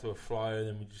 Warwick got off to a flyer, and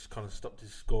then we just kind of stopped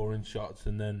his scoring shots,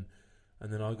 and then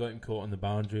I got him caught on the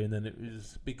boundary, and then it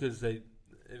was because they've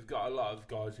got a lot of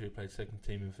guys who play second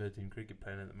team and third team cricket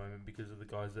playing at the moment because of the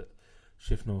guys that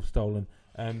Shifnal have stolen.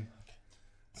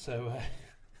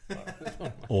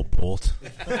 Or bought.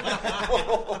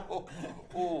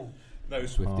 No,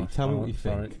 Swifty. Tell me what you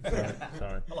think.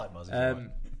 Sorry. I like Muzzy.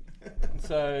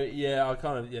 So yeah,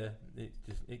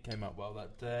 it came out well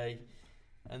that day,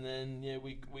 and then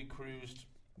we cruised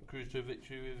to a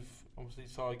victory with obviously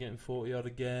Sai getting 40 odd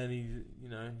again.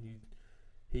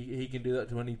 He can do that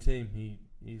to any team.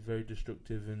 He's very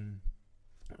destructive and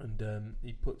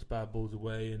he puts bad balls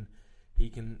away, and he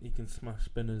can smash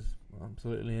spinners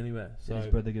absolutely anywhere. So his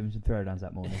brother gave him some throwdowns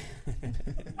that morning.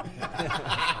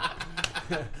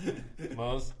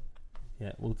 Mars.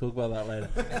 Yeah, we'll talk about that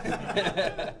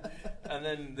later. And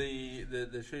then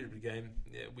the Shrewsbury game,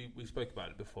 we spoke about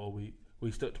it before.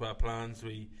 We stuck to our plans.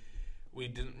 We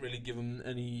didn't really give them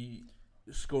any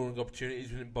scoring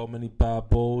opportunities. We didn't bomb any bad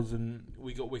balls, and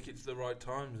we got wickets at the right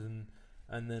times.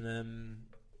 And then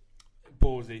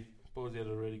Bawsey had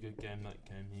a really good game that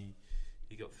game.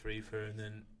 He got 3 for, and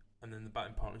then the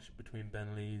batting partnership between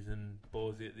Ben Lees and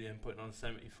Bawsey at the end, putting on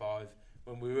 75.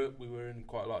 When we were in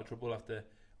quite a lot of trouble after.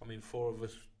 4 of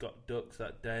us got ducks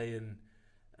that day,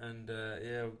 and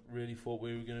really thought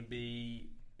we were going to be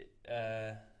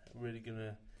really going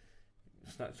to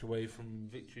snatch away from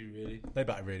victory. Really, they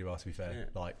batted really well. To be fair, yeah.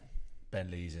 Like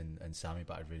Ben Lees and Sammy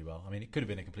batted really well. I mean, it could have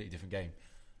been a completely different game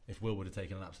if Will would have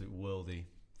taken an absolute worldie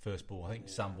first ball. I think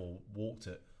Sam Ball walked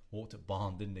at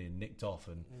Barn, didn't he, and nicked off,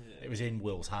 and it was in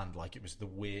Will's hand. Like, it was the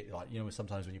weird, like, you know,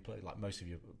 sometimes when you play, like most of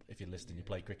you, if you're listening, you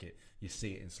play cricket, you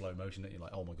see it in slow motion, and you're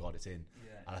like, oh my god, it's in.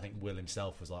 Yeah. And I think Will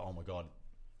himself was like, oh my god,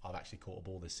 I've actually caught a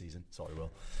ball this season. Sorry,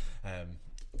 Will.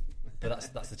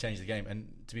 But that's the change of the game. And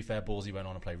to be fair, Ballsy went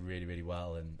on and played really, really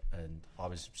well, and I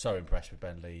was so impressed with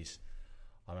Ben Lees.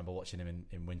 I remember watching him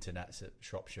in winter nets at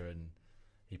Shropshire, and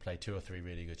he played 2 or 3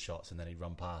 really good shots, and then he'd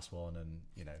run past one, and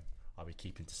you know, I'd be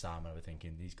keeping to Sam, and I was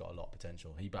thinking he's got a lot of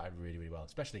potential. He batted really, really well,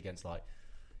 especially against, like,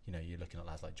 you know, you're looking at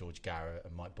lads like George Garrett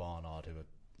and Mike Barnard, who are,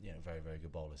 you know, very, very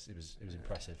good bowlers. It was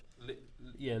impressive.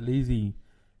 Leesy.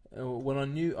 When I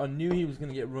knew he was going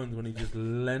to get runs when he just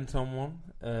leant on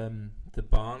one to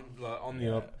Barn, like on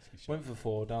the up, went for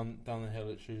 4 down the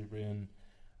hill at Shrewsbury, and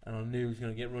I knew he was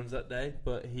going to get runs that day.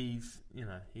 But he's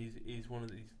one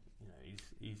of these, you know,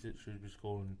 he's at Shrewsbury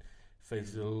School and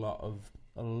faces a lot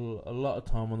of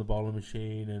time on the bowling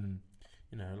machine, and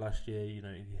you know, last year, you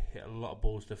know, he hit a lot of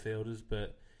balls to fielders,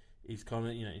 but he's kind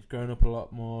of, you know, he's grown up a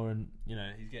lot more, and you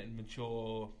know, he's getting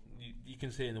mature. You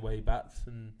can see it in the way he bats,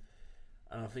 and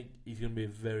I think he's going to be a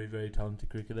very, very talented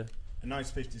cricketer. A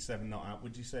nice 57 not out.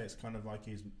 Would you say it's kind of like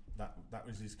that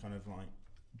was his kind of like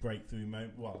breakthrough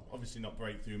moment? Well, obviously not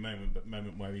breakthrough moment, but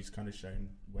moment where he's kind of shown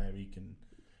where he can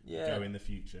go in the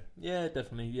future. Yeah,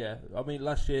 definitely. Yeah, I mean,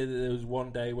 last year there was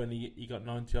one day when he got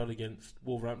 90 odd against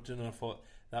Wolverhampton, and I thought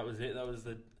that was it. That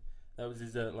was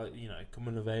his like, you know,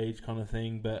 coming of age kind of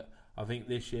thing. But I think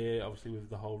this year, obviously with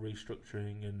the whole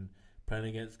restructuring and playing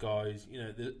against guys, you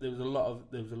know, there was a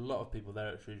lot of people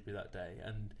there at Shrewsbury that day,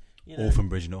 and you know, all from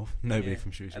Bridgenorth, nobody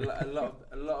from Shrewsbury. A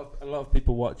lot of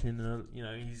people watching. You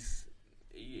know, he's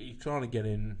trying to get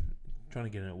in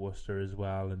at Worcester as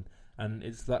well, and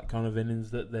it's that kind of innings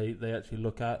that they actually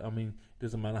look at. I mean, it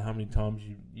doesn't matter how many times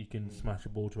you can smash a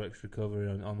ball to extra cover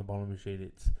on the bowling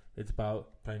machine. it's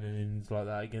about playing in innings like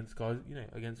that against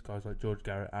guys like George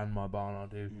Garrett and Mike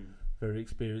Barnard, who very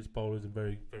experienced bowlers and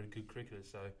very, very good cricketers.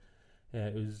 So yeah,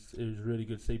 it was really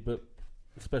good to see. But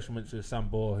special mention to Sam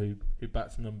Bohr, who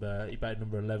batted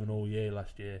number 11 all year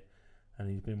last year, and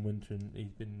he's been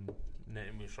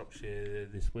netting with Shropshire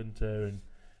this winter and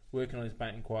working on his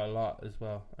batting quite a lot as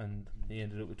well. And he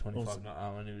ended up with 25 not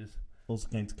out, and it was also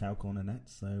going to Cow Corner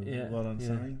Nets. So well done, yeah.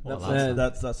 Sammy. Well,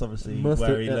 That's obviously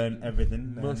where he learned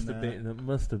everything. Must have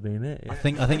been it. Yeah. I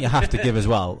think you have to give as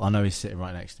well. I know he's sitting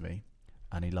right next to me,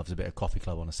 and he loves a bit of coffee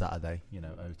club on a Saturday. You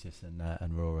know, Otis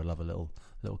and Rora love a little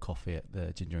coffee at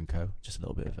the Ginger and Co. Just a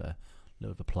little bit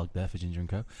of a plug there for Ginger and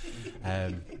Co.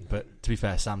 But to be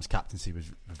fair, Sam's captaincy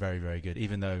was very, very good.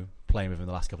 Even though playing with him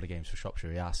the last couple of games for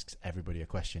Shropshire, he asks everybody a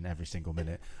question every single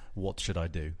minute. What should I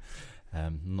do?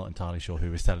 I'm not entirely sure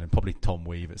who was telling him. Probably Tom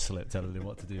Weave at Slip telling him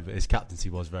what to do. But his captaincy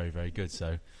was very, very good.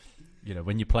 So, you know,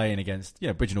 when you're playing against,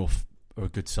 Bridgnorth are a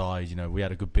good side. You know, we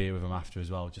had a good beer with them after as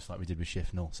well, just like we did with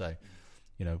Shifnal. So,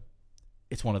 you know,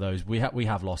 it's one of those. We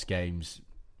have lost games.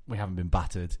 We haven't been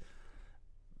battered,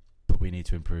 but we need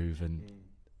to improve. And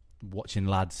watching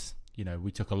lads, you know,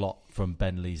 we took a lot from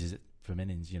Ben Lees from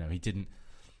innings. You know, he didn't,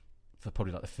 for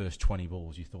probably like the first 20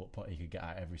 balls, you thought he could get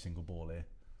out every single ball here.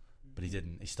 But he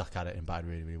didn't. He stuck at it and batted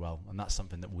really, really well. And that's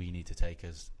something that we need to take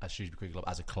as Shrewsbury Cricket Club,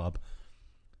 as a club,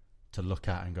 to look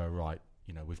at and go, right,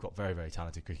 you know, we've got very, very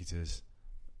talented cricketers.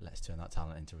 Let's turn that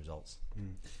talent into results.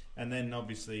 And then,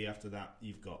 obviously, after that,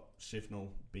 you've got Shifnal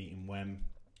beating Wem.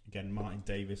 Again, Martin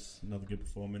Davis, another good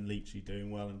performer. Leachy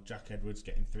doing well. And Jack Edwards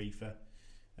getting 3 for.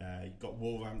 You've got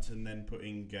Wolverhampton then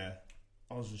putting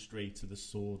Oswestry to the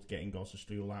sword, getting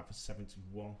Oswestry all out for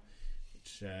 71.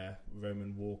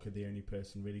 Roman Walker, the only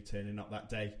person really turning up that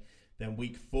day. Then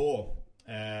week 4,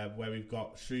 where we've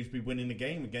got Shrewsbury winning the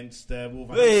game against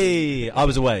Wolverhampton. Hey, I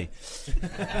was away.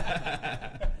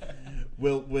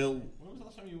 Will. When was the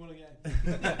last time you won again?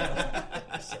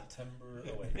 September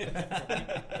away.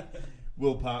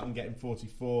 Will Parton getting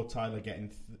 44, Tyler getting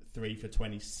 3 for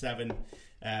 27.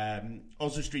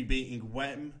 Oswestry beating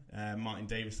Wem, Martin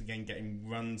Davis again getting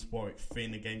runs, Warwick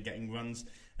Finn again getting runs.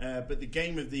 But the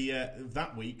game of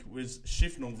that week was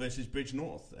Shifnal versus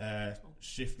Bridgnorth.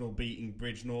 Shifnal beating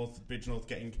Bridgnorth. Bridgnorth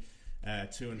getting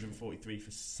 243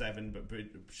 for 7, but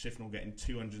Shifnal getting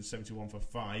 271 for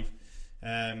 5.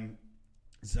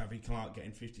 Zavi Clark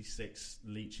getting 56.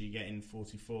 Leachy getting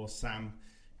 44. Sam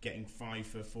getting 5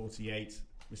 for 48.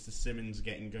 Mr. Simmons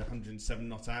getting 107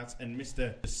 not out, and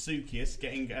Mr. Sukius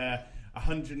getting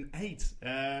 108.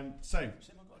 So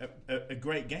a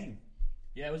great game.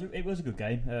 Yeah, it was a good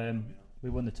game. We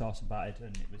won the toss and batted,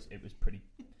 and it was pretty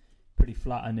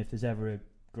flat. And if there's ever a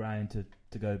ground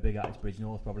to go big at, it's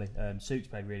Bridgnorth probably. Sukes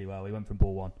played really well. He went from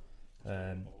ball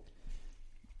 1.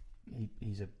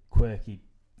 He's a quirky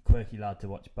lad to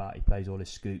watch bat. He plays all his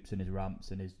scoops and his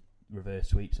ramps and his reverse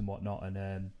sweeps and whatnot.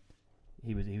 And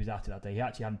he was at it that day. He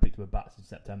actually hadn't picked up a bat since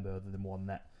September, other than one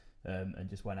net, and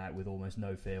just went out with almost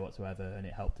no fear whatsoever, and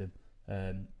it helped him.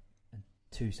 And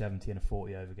 270 in a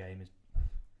 40 over game is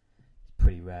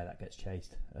pretty rare that gets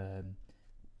chased.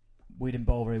 We didn't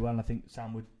bowl very well, and I think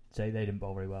Sam would say they didn't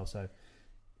bowl very well. So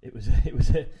it was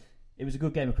a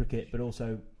good game of cricket, but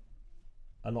also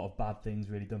a lot of bad things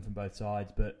really done from both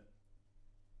sides. But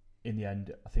in the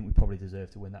end, I think we probably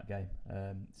deserved to win that game.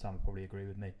 Sam would probably agree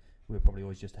with me. We were probably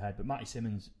always just ahead. But Matty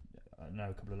Simmons, I know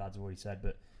a couple of lads have already said,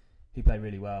 but he played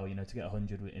really well. You know, to get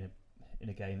 100 in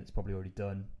a game that's probably already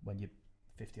done when you're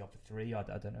 50 off for 3. I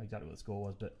don't know exactly what the score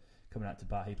was, but coming out to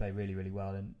bat, he played really, really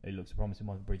well, and it looks a promising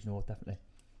one for Bridgnorth, definitely.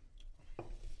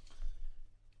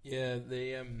 Yeah,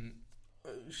 the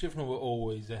Shifnal were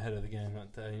always ahead of the game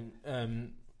that day.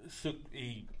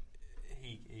 He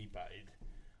batted.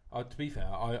 To be fair,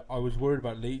 I was worried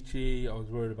about Leachy. I was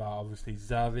worried about obviously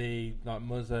Zavi, like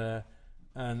Muzza,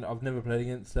 and I've never played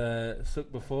against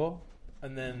Suk before.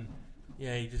 And then,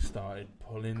 yeah, he just started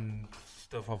pulling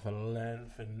stuff off a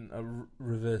length and a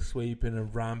reverse sweeping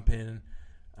and ramping,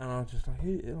 and I was just like,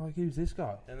 who's this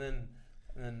guy? And then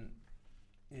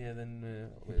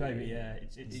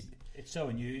it's so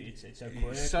new. It's so quirky.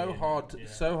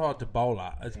 It's so hard to bowl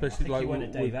at, especially I think like he went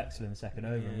at Dave Exel in the second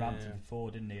over and ramped him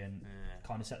forward, didn't he? And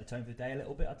kind of set the tone for the day a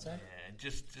little bit, I'd say. Yeah,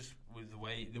 just with the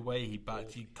way he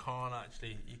bats, you can't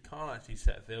actually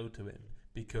set a field to him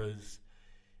because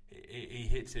he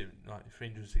hits it like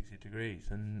 360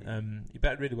 degrees, and he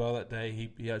batted really well that day.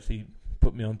 He actually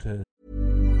put me onto.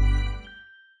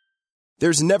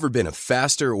 There's never been a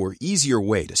faster or easier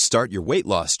way to start your weight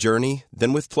loss journey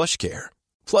than with PlushCare.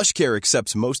 PlushCare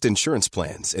accepts most insurance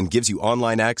plans and gives you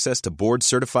online access to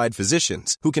board-certified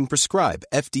physicians who can prescribe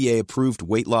FDA-approved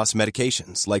weight loss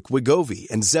medications like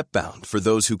Wegovy and Zepbound for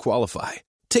those who qualify.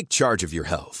 Take charge of your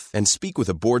health and speak with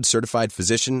a board-certified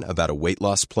physician about a weight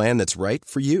loss plan that's right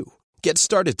for you. Get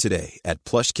started today at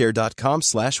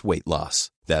plushcare.com/weight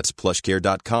loss. That's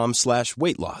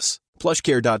plushcare.com/weight loss.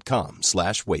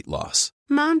 plushcare.com/weight loss.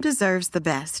 Mom deserves the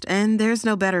best, and there's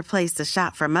no better place to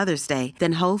shop for Mother's Day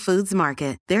than Whole Foods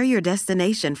Market. They're your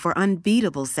destination for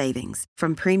unbeatable savings,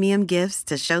 from premium gifts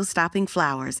to show-stopping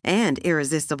flowers and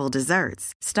irresistible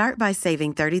desserts. Start by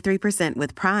saving 33%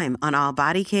 with Prime on all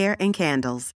body care and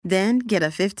candles. Then get a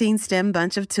 15-stem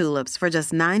bunch of tulips for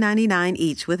just $9.99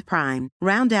 each with Prime.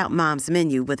 Round out Mom's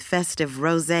menu with festive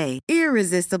rosé,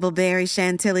 irresistible berry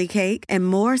chantilly cake, and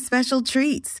more special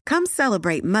treats. Come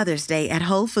celebrate Mother's Day at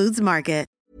Whole Foods Market.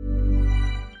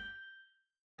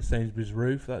 Sainsbury's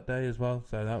roof that day as well,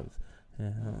 so that was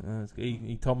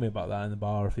he told me about that in the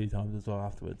bar a few times as well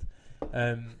afterwards.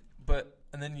 But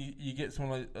then you get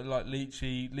someone like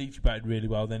Leachy batted really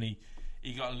well. Then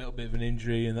he got a little bit of an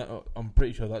injury, and I'm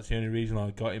pretty sure that's the only reason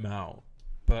I got him out.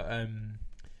 But and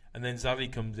then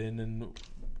Xavi comes in, and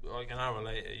like an hour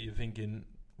later you're thinking,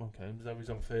 okay, Xavi's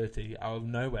on 30 out of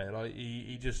nowhere. Like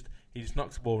he just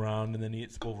knocks the ball around, and then he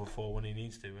hits the ball for 4 when he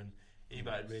needs to, and he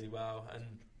batted really well.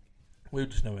 And we were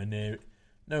just nowhere near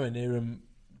him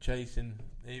chasing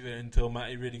even until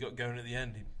Matty really got going at the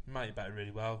end. Matty batted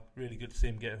really well. Really good to see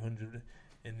him get 100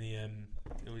 in the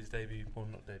his debut, well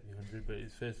not debut 100, but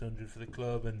his first 100 for the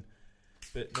club.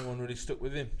 But no one really stuck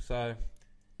with him. So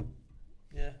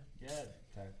yeah,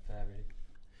 fair really.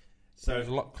 So it was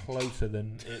a lot closer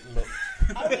than it looked.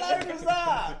 How loud was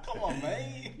that? Come on,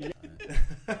 mate.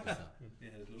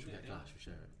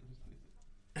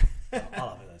 I'll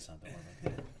have it then, Sam. Don't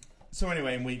worry. So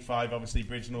anyway, in week 5, obviously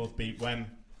Bridgnorth beat Wem.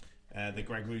 The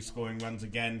Greg Roos scoring runs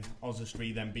again.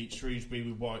 Oswestry then beat Shrewsbury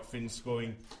with White Finn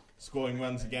scoring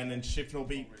runs again. And Shifnal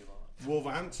beat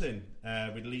Wolverhampton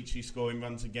with Leachy scoring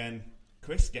runs again.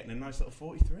 Chris getting a nice little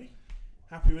 43.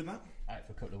 Happy with that? Out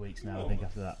for a couple of weeks now, I think,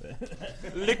 after that.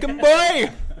 Lick 'em, boy!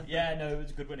 Yeah, no, it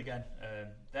was a good win again.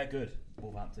 They're good,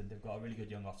 Wolverhampton. They've got a really good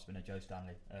young off spinner, Joe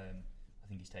Stanley. I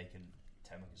think he's taken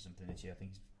 10 wickets or something this year. I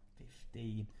think he's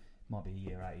 15. Might be a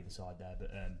year out either side there,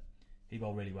 but he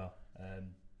bowled really well.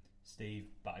 Steve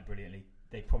batted brilliantly.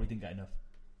 They probably didn't get enough.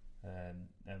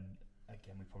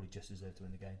 Again, we probably just deserved to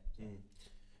win the game.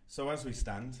 So as we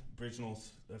stand,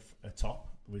 Bridgnorth are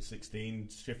top with 16,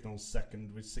 Shifnal's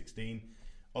second with 16,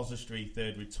 Oswestry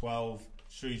third with 12,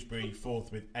 Shrewsbury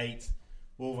fourth with 8,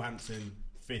 Wolverhampton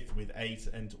fifth with 8,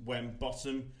 and Wem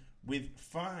bottom with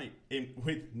 5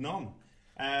 with none.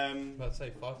 About to say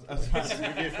 5. I was about to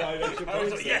give you 5 extra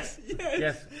points. Yes,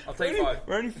 I'll take 5.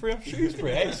 We're only 3 off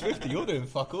Shrewsbury. Hey, Swifty, you're doing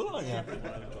fuck all, aren't you?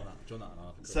 John that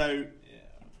and So,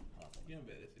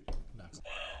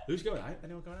 who's going out?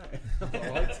 Anyone going out? I've got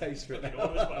a right taste for it now.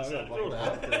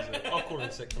 I'll call in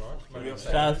sick tomorrow. Maybe I'll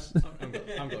say Chaz. I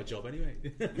haven't got a job anyway.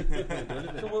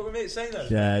 So what were we saying then?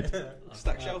 Jed.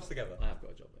 Stack shelves together. I have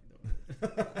got a job.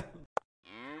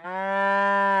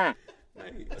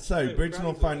 So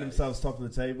Bridgnorth find themselves top of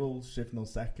the table, Shifnal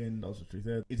second, Oswestry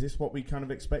third. Is this what we kind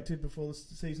of expected before the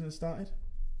season has started?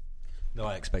 No,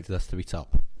 I expected us to be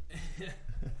top.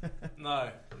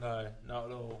 No, not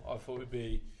at all. I thought we'd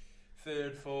be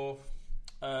 3rd, 4th.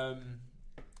 I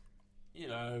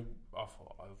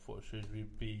thought Shrewsbury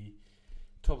would be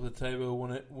top of the table,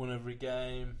 won every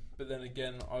game. But then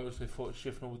again, I also thought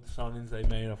Shifnal with the signings they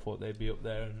made, I thought they'd be up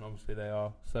there, and obviously they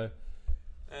are. So,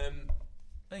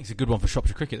 I think it's a good one for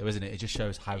Shropshire cricket, though, isn't it? It just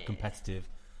shows how competitive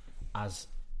how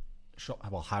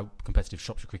competitive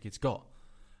Shropshire cricket's got.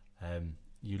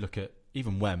 You look at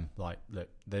even Wem, look,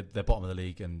 they're bottom of the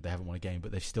league and they haven't won a game,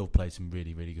 but they've still played some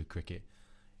really, really good cricket.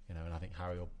 And I think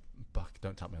Harry or Buck,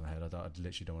 don't tap me on the head. I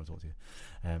literally don't want to talk to you.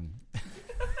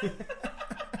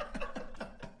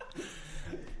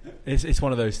 It's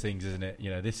one of those things, isn't it?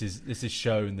 This is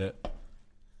shown that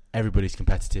everybody's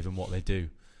competitive in what they do.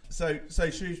 So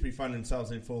Shrewsbury find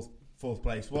themselves in fourth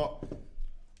place. What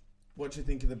do you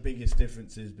think are the biggest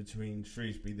differences between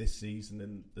Shrewsbury this season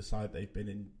and the side they've been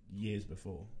in years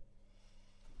before?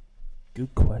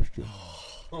 Good question.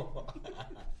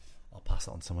 I'll pass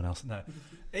it on to someone else. No,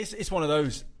 it's one of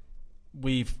those.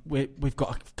 We've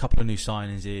got a couple of new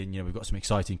signings in. We've got some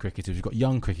exciting cricketers. We've got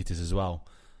young cricketers as well.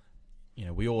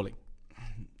 We all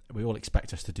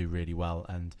expect us to do really well,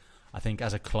 and I think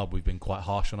as a club we've been quite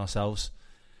harsh on ourselves.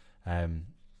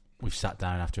 We've sat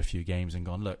down after a few games and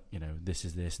gone, look, this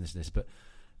is this and this is this, but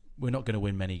we're not going to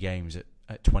win many games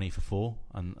at 20 for 4,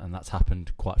 and that's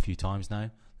happened quite a few times now.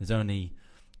 There's only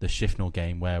the Shifnal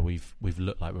game where we've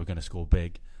looked like we were going to score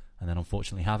big, and then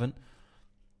unfortunately haven't.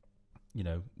 You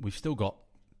know, we've still got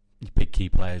big key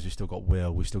players. We've still got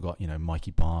Will. We've still got, you know,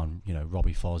 Mikey Barn. You know,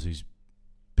 Robbie Foz, who's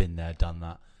been there, done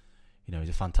that. You know, he's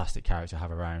a fantastic character to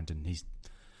have around, and he's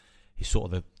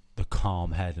sort of the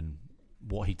calm head. And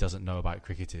what he doesn't know about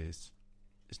cricket is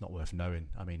it's not worth knowing.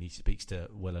 I mean, he speaks to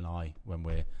Will and I when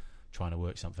we're trying to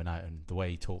work something out, and the way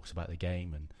he talks about the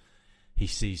game, and he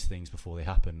sees things before they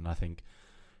happen. And I think,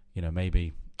 you know,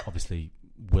 maybe obviously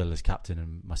Will as captain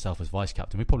and myself as vice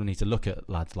captain, we probably need to look at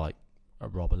lads like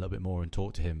Rob a little bit more and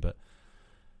talk to him. But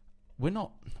we're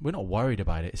not worried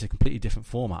about it. It's a completely different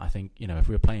format. I think, you know, if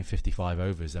we were playing 55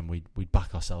 overs, then we'd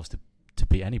back ourselves to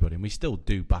beat anybody, and we still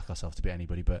do back ourselves to beat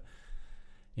anybody. But,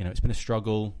 you know, it's been a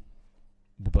struggle,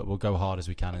 but we'll go hard as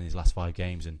we can in these last 5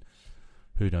 games, and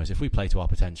who knows, if we play to our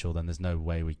potential, then there's no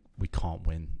way we can't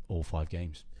win all 5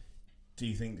 games. Do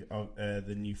you think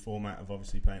the new format of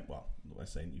obviously playing, well, I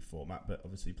say new format, but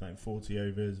obviously playing 40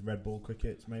 overs, red ball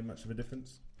cricket's made much of a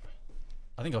difference?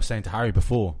 I think I was saying to Harry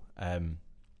before,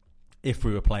 if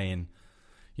we were playing,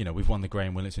 you know, we've won the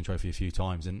Graham Williamson Trophy a few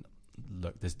times, and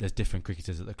look, there's different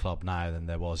cricketers at the club now than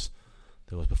there was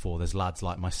before. There's lads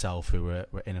like myself who were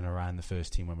in and around the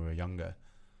first team when we were younger,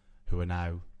 who are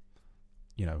now,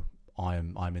 you know,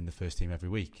 I'm in the first team every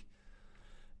week.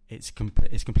 It's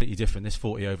completely different. This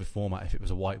 40 over format, if it was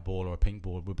a white ball or a pink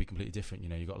ball, would be completely different. You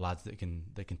know, you've got lads that can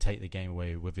take the game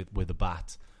away with a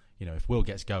bat. You know, if Will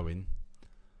gets going,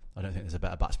 I don't think there's a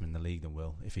better batsman in the league than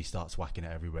Will. If he starts whacking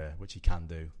it everywhere, which he can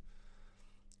do,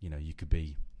 you know, you could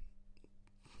be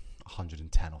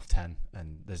 110 off 10,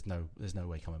 and there's no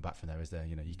way coming back from there, is there?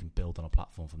 You know, you can build on a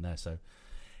platform from there. So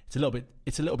it's a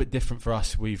little bit different for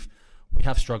us. We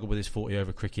have struggled with this 40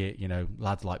 over cricket. You know,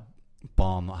 lads like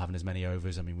Barn not having as many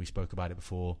overs. I mean, we spoke about it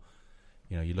before.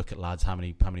 You know, you look at lads, how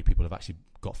many people have actually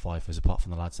got fifers apart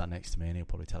from the lad sat next to me, and he'll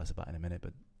probably tell us about it in a minute.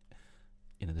 But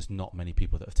you know, there's not many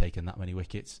people that have taken that many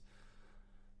wickets.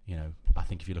 You know, I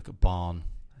think if you look at Barn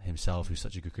himself, who's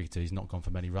such a good cricketer, he's not gone for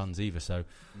many runs either. So,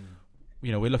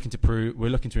 you know, we're looking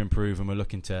to improve, and we're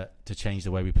looking to change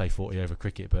the way we play 40 over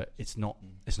cricket. But it's not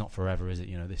forever, is it?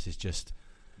 You know, this is just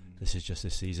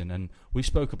this season, and we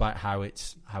spoke about how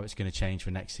it's going to change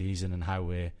for next season, and how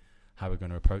we're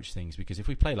going to approach things. Because if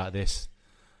we play like this,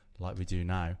 like we do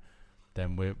now,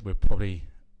 then we're probably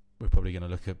going to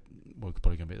look at, we're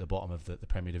probably going to be at the bottom of the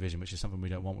Premier Division, which is something we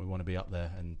don't want. We want to be up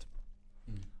there, and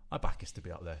I back us to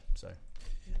be up there. So,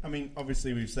 I mean,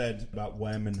 obviously we've said about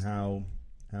Wem and how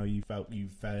you felt you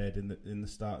fared in the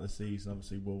start of the season.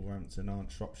 Obviously Wolverhampton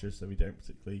aren't Shropshire, so we don't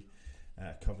particularly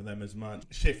cover them as much.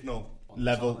 Shifnal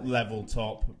level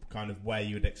top, kind of where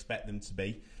you would expect them to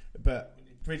be, but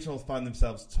Bridgnorth find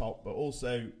themselves top. But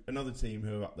also another team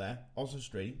who are up there,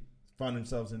 Oswestry, find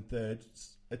themselves in third.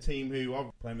 A team who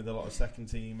are playing with a lot of second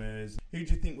teamers. Who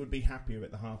do you think would be happier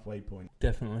at the halfway point?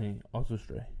 Definitely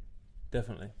Oswestry.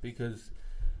 Definitely, because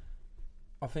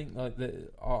I think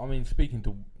I mean, speaking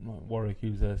to Warwick,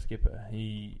 who's their skipper,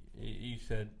 he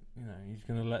said, you know, he's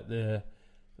going to let the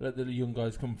young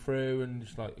guys come through and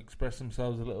just like express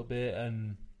themselves a little bit,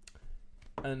 and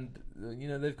you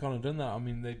know, they've kind of done that. I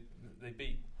mean, they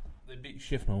beat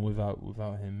Shifnal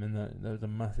without him, and that was a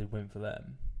massive win for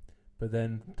them. But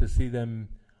then to see them,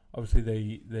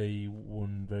 obviously they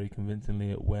won very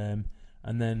convincingly at Wem,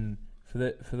 and then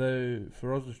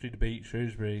for Oswestry to beat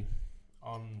Shrewsbury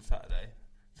on Saturday,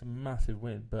 it's a massive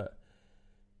win. But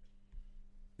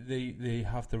they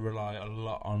have to rely a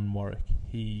lot on Warwick.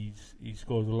 He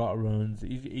scores a lot of runs.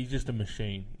 He's just a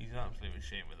machine. He's an absolute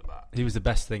machine with the bat. He was the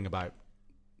best thing about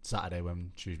Saturday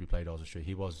when Shrewsbury played Oswestry.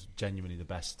 He was genuinely the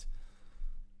best.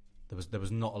 There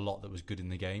was not a lot that was good in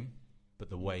the game, but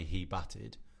the way he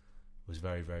batted was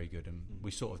very, very good. And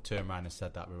we sort of turned around and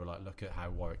said that. We were like, look at how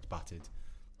Warwick's batted.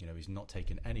 You know, he's not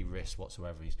taken any risks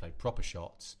whatsoever. He's played proper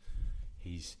shots.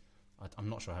 I'm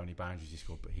not sure how many boundaries he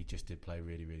scored, but he just did play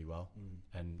really, really well.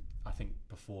 And I think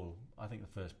the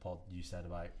first pod you said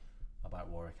about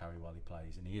Warwick, how well he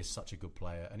plays, and he is such a good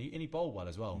player, and he bowled well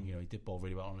as well. You know, he did bowl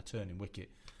really well on a turning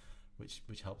wicket, which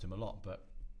helped him a lot. But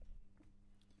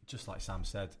just like Sam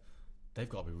said, they've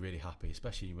got to be really happy,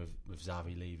 especially with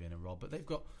Xavi leaving and Rob. But they've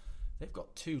got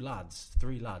 3 lads.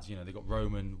 You know, they've got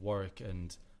Roman, Warwick,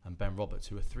 and Ben Roberts,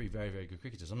 who are 3 very, very good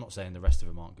cricketers. I'm not saying the rest of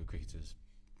them aren't good cricketers.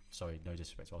 Sorry, no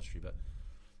disrespect to Oswestry, but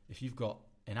if you've got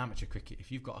in amateur cricket,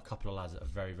 if you've got a couple of lads that are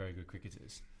very, very good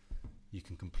cricketers, you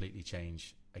can completely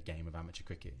change a game of amateur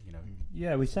cricket. You know.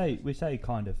 Yeah, we say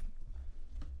kind of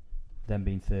them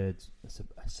being third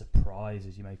a surprise,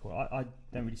 as you may call it. I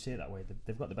don't really see it that way.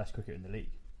 They've got the best cricketer in the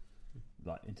league,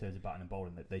 like in terms of batting and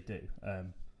bowling. That they do.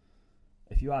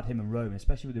 if you add him and Roman,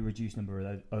 especially with the reduced number of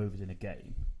those overs in a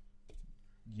game,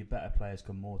 your better players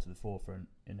come more to the forefront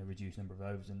in a reduced number of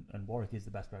overs, and Warwick is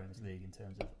the best player in this league in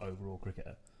terms of overall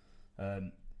cricketer.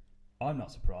 I'm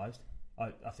not surprised.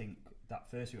 I think that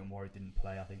first week when Warwick didn't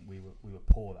play, I think we were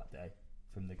poor that day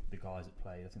from the guys that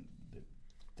played. I think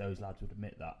those lads would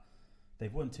admit that.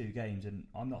 They've won 2 games, and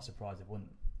I'm not surprised they've won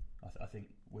them. I think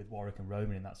with Warwick and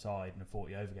Roman in that side in a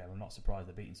 40 over game, I'm not surprised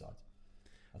they're beating sides.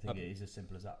 I think it is as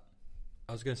simple as that.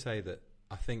 I was going to say that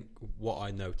I think what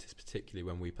I noticed particularly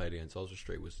when we played against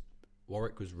Oswestry was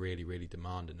Warwick was really, really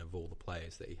demanding of all the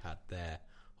players that he had there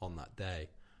on that day,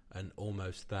 and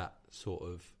almost that sort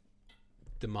of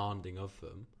demanding of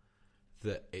them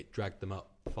that it dragged them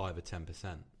up 5 or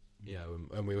 10%. You know,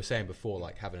 and we were saying before,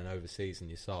 like having an overseas in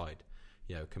your side,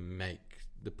 you know, can make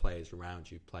the players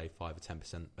around you play 5 or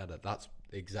 10% better. That's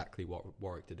exactly what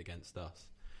Warwick did against us.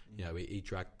 You know, he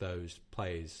dragged those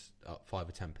players up 5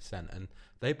 or 10%, and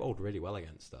they bowled really well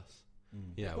against us.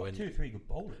 You know, got 2 or 3 good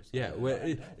bowlers. Yeah,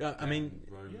 I mean,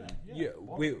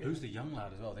 who's the young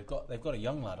lad as well? They've got a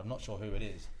young lad. I'm not sure who it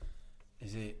is.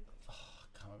 Is it? Oh,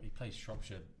 I can't remember. He plays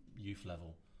Shropshire youth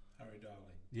level. Harry Darling.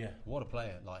 Yeah, what a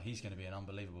player! Like, he's going to be an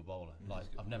unbelievable bowler. Like,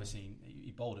 I've never seen.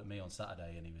 He bowled at me on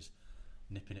Saturday, and he was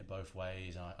nipping it both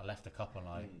ways. And I left a couple, and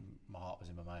like my heart was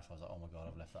in my mouth. I was like, oh my god,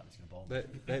 I've left that. And he's going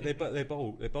to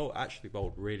bowl. They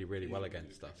bowled really, really well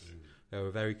against us. They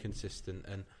were very consistent,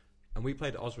 and we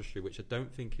played at Oswestry, which I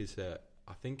don't think is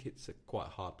I think it's a quite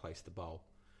a hard place to bowl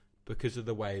because of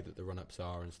the way that the run-ups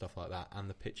are and stuff like that, and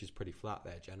the pitch is pretty flat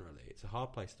there generally. It's a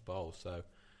hard place to bowl, so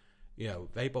you know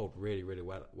they bowled really, really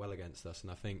well against us,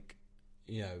 and I think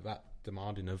you know that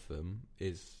demanding of them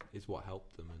is what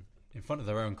helped them. And in front of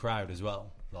their own crowd as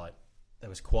well, like there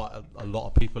was quite a lot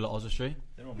of people at Oswestry.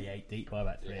 They're only 8 deep by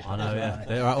about 3. I know, yeah.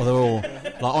 They're all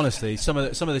like honestly, some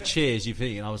of the cheers you've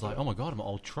seen, I was like, oh my god, I'm at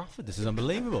Old Trafford. This is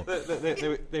unbelievable.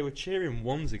 they were cheering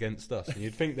ones against us, and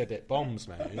you'd think they'd hit bombs,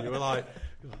 man. And you were like,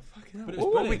 fucking hell,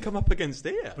 but what we come up against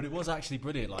here? But it was actually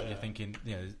brilliant. Like you're thinking,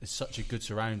 you know, it's such a good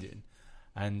surrounding,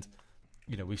 and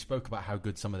you know, we spoke about how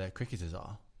good some of their cricketers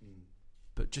are,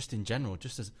 but just in general,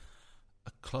 just as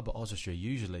a club at Oswestry,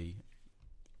 usually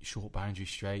short boundary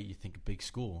straight, you think a big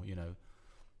score, you know.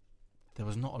 There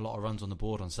was not a lot of runs on the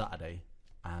board on Saturday,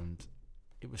 and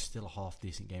it was still a half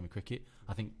decent game of cricket.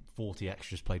 I think 40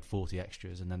 extras played 40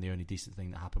 extras, and then the only decent thing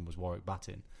that happened was Warwick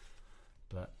batting.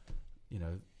 But you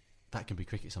know, that can be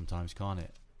cricket sometimes, can't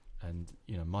it? And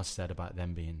you know, Muzz said about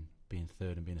them being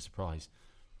third and being a surprise.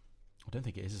 I don't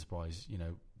think it is a surprise. You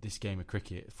know, this game of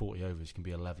cricket, 40 overs, can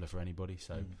be a leveler for anybody.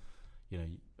 So, you know,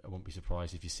 I won't be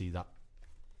surprised if you see that,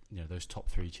 you know, those top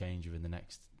 3 change within the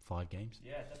next 5 games.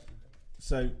 Yeah, definitely.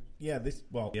 So, yeah,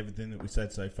 everything that we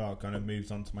said so far kind of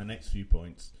moves on to my next few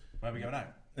points. Where are we going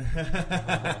out?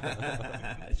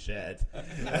 Shared.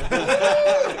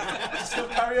 Still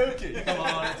karaoke? Come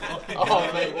on, it's fucking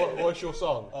oh, mate, what's your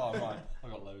song? Oh, mine. I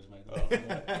got loads, mate.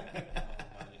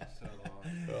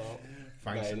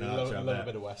 Thanks, mate, love a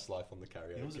bit of Westlife on the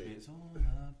karaoke. It was a bit, it's all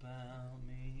about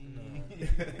me.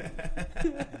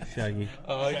 Shaggy.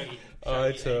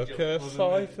 I took a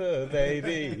fifer,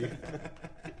 baby.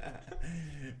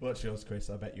 What's yours,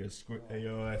 Chris? I bet you're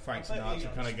a Frank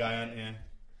Sinatra kind of guy, aren't you?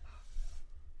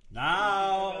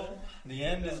 Now the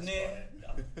end is near.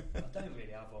 I don't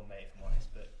really have one, mate, if I'm honest,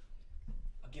 but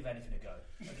I'll give anything a go.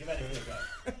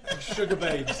 Sugar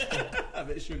babes. A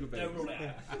bit of Sugar babes. Don't rule it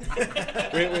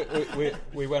out.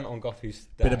 we went on Goffey's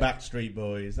stag. Bit of Backstreet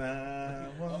Boys.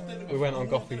 We went on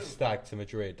Goffey's stag to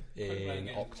Madrid in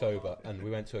October, and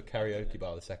we went to a karaoke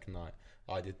bar the second night.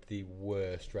 I did the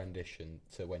worst rendition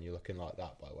to When You're Looking Like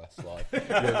That by Westlife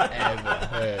you've ever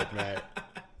heard, mate.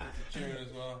 It's a tune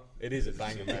as well. It is a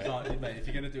banger, mate. Mate, if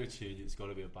you're going to do a tune, it's got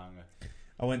to be a banger.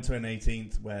 I went to an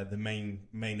 18th where the main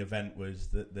event was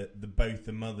that both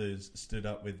the mothers stood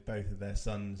up with both of their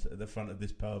sons at the front of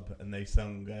this pub, and they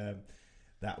sung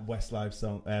that Westlife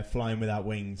song, "Flying Without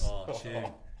Wings." Oh,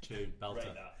 tune,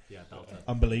 belter. Yeah, belter.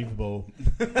 Unbelievable.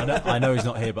 I know he's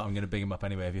not here, but I'm going to big him up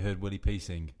anyway. Have you heard Willie P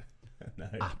sing? No.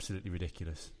 Absolutely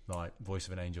ridiculous. Like, voice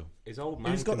of an angel. His old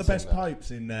man. Who's got the best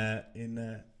pipes in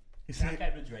Jack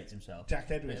Edwards rates himself. Jack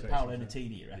Edwards. Paolo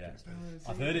Nutini, you reckon? Yeah.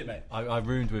 I've heard it, mate. I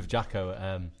roomed with Jacko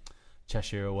at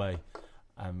Cheshire Away.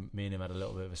 Me and him had a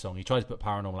little bit of a song. He tried to put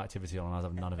Paranormal Activity on, and I was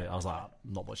having none of it. I was like,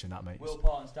 I'm not watching that, mate. Will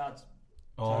Parton's dad's.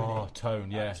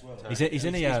 Tone, yeah. He's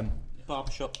in a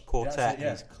barbershop quartet.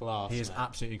 Yeah. He's class. He is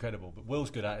absolutely incredible. But Will's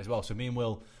good at it as well. So me and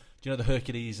Will, do you know the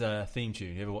Hercules theme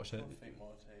tune? You ever watched it?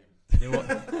 You know what?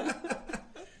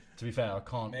 To be fair, I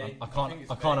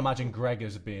can't imagine Greg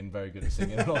as being very good at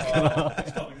singing.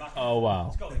 Oh wow!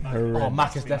 It's got to be Oh,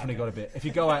 Mac has definitely got a bit. If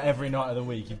you go out every night of the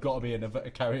week, you've got to be in a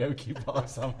karaoke bar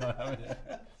somewhere, haven't you?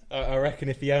 I reckon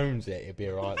if he owns it, he'll be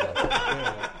alright there.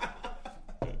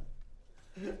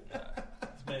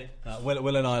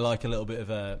 Will and I like a little bit of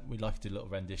we like to do a little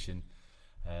rendition.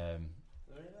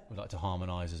 We like to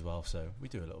harmonise as well, so we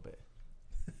do a little bit.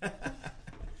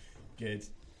 Good.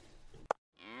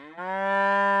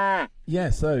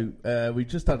 Yeah, so we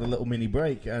just had a little mini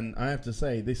break, and I have to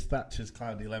say, this Thatcher's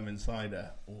Cloudy Lemon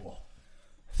Cider. Oh.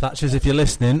 Thatchers, if you're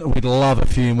listening, we'd love a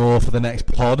few more for the next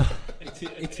pod.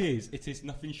 It is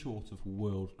nothing short of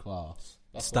world class.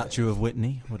 Statue of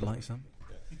Whitney would like some.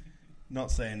 Not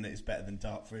saying that it's better than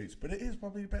dark fruits, but it is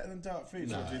probably better than dark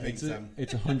fruits. No, what do you think, Sam?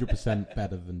 It's 100%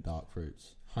 better than dark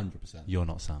fruits. 100%. You're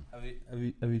not Sam. Have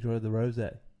you tried the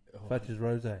rosé? Thatcher's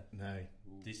rosé. No.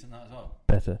 Decent that as well.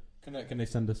 Better. Can they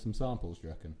send us some samples, do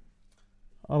you reckon?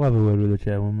 I'll have a word with the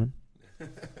chairwoman.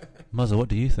 Muzzer, what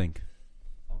do you think?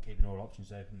 I'm keeping all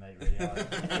options open, mate.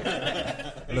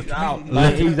 Really.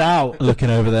 He's out. Looking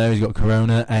over there, he's got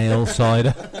Corona, ale,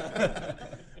 cider.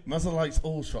 Muzzle likes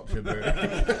all Shropshire brewery.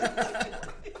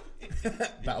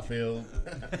 Battlefield,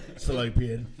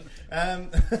 Salopian.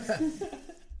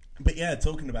 But yeah,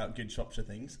 talking about good Shropshire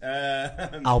things.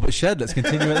 Albert Shed, let's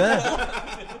continue it there.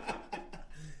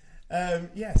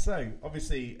 Yeah, so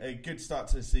obviously a good start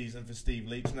to the season for Steve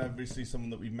Leach, and obviously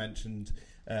someone that we've mentioned,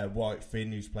 Warwick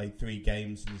Finn, who's played 3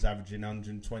 games and is averaging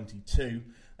 122.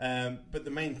 But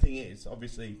the main thing is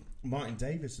obviously Martin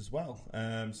Davis as well,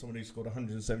 someone who scored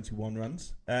 171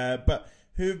 runs. But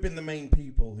who have been the main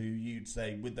people who you'd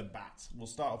say with the bats? We'll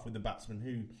start off with the batsmen.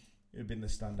 Who have been the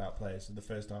standout players in the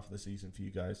first half of the season for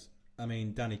you guys? I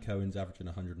mean, Danny Cohen's averaging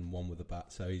 101 with the bat,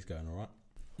 so he's going all right.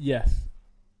 Yes,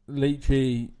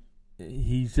 Leachy,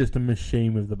 he's just a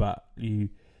machine with the bat.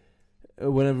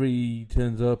 Whenever he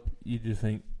turns up, you just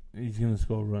think he's going to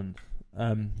score runs.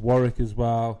 Warwick as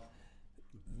well.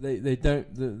 They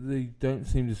don't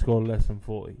seem to score less than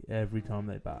 40 every time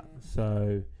they bat.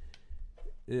 So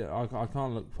yeah, I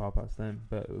can't look far past them.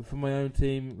 But for my own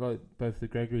team, like both the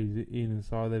Gregories, Ian and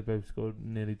Si, they've both scored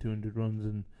nearly 200 runs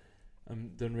and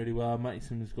done really well. Matty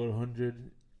Simmons scored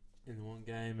 100 in one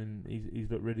game, and he's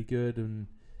looked really good. And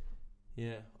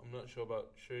yeah, I'm not sure about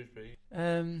Shrewsbury.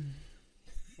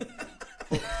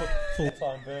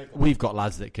 Full-time burger. We've got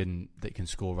lads that can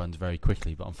score runs very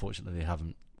quickly, but unfortunately they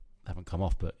haven't come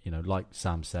off. But you know, like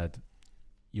Sam said,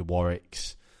 your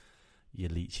Warwicks,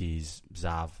 your Leachies,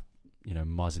 Zav, you know,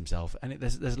 Muzz himself, and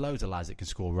there's loads of lads that can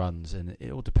score runs, and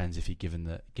it all depends if you're given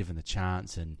the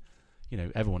chance. And you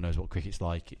know, everyone knows what cricket's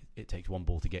like. It takes one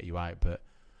ball to get you out, but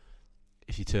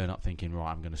if you turn up thinking,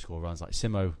 right, I'm going to score runs, like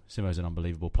Simo's an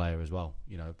unbelievable player as well.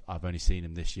 You know, I've only seen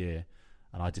him this year,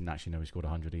 and I didn't actually know he scored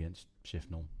 100 against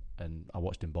Shifnal. And I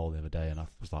watched him bowl the other day, and I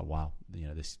was like, wow, you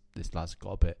know, this lad's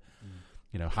got a bit.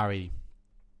 You know, Harry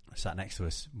sat next to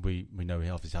us. We know he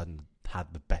obviously hadn't had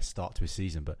the best start to his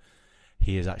season, but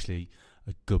he is actually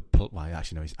a good. Well,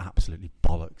 actually, no, he's absolutely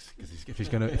bollocks. Because if he's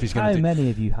gonna, how many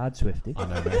have you had, Swifty? I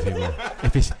know, mate, he will.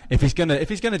 If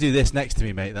he's gonna do this next to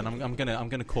me, mate, then I'm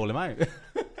gonna call him out.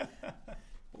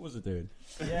 What was it doing?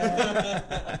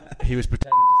 Yeah. He was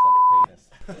pretending to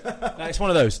suck a penis. No, it's one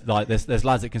of those. Like, there's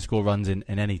lads that can score runs in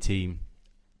any team,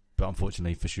 but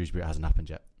unfortunately for Shrewsbury, it hasn't happened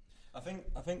yet. I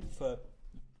think for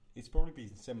it's probably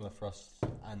been similar for us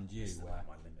and you.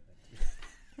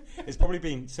 It's probably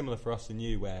been similar for us and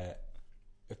you, where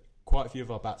quite a few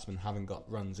of our batsmen haven't got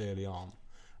runs early on,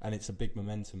 and it's a big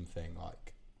momentum thing.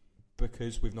 Like,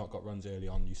 because we've not got runs early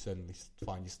on, you suddenly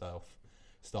find yourself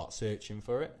start searching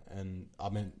for it. And I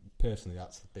mean, personally,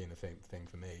 that's been a thing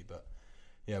for me. But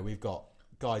yeah, we've got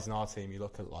guys in our team. You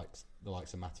look at like the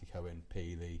likes of Matty Cohen,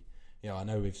 Peely. You know, I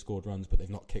know we've scored runs, but they've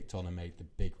not kicked on and made the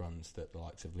big runs that the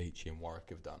likes of Leachy and Warwick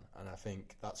have done. And I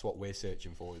think that's what we're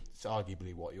searching for. It's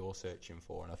arguably what you're searching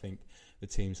for. And I think the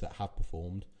teams that have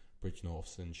performed,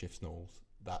 Bridgnorths and Shifnals,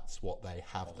 that's what they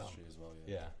have done. As well,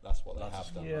 yeah, that's what they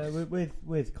have done. Yeah,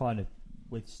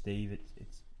 with Steve, it's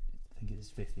I think it's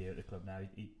his 5th year at the club now.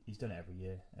 He's done it every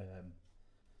year.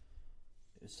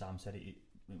 As Sam said,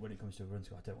 when it comes to run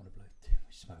scoring, I don't want to blow too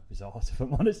much smoke up his arse, if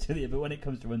I'm honest with you, but when it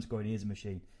comes to run scoring, he is a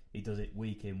machine. He does it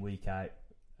week in, week out,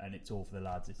 and it's all for the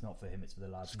lads. It's not for him, it's for the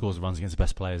lads. Scores runs against the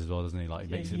best players as well, doesn't he? Like,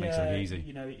 it makes it look easy.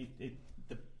 You know,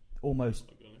 almost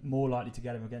more likely to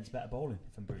get him against better bowling,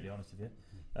 if I'm brutally honest with you.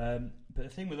 But the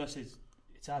thing with us is,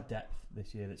 it's our depth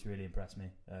this year that's really impressed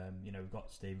me. You know, we've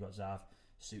got Steve, we've got Zav,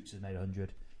 Sukes has made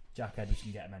 100. Jack Edwards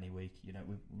can get him any week. You know,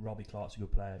 Robbie Clark's a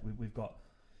good player. We've got,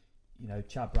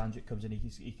 Chad Branchett comes in,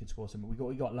 he can score some.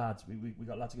 We got lads. We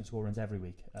got lads who can score runs every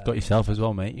week. Got yourself as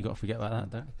well, mate. You got to forget about that,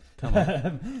 don't you? Come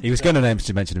on. He was going to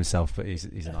mention himself, but he's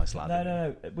a nice lad.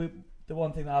 No. The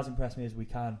one thing that has impressed me is we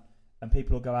can, and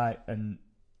people will go out and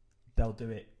they'll do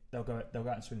it. They'll go out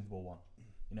and swing the ball one.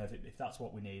 If that's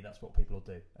what we need, that's what people will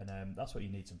do, and that's what you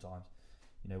need sometimes.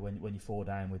 When you fall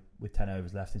down with 10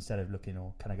 overs left, instead of looking,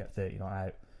 can I get 30 not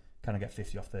out? Can I get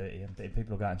 50 off 30? And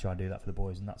people will go out and try and do that for the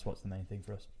boys, and that's what's the main thing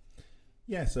for us.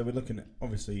 Yeah, so we're looking at,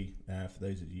 obviously, for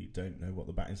those of you who don't know what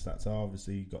the batting stats are,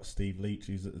 obviously you've got Steve Leach,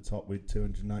 who's at the top with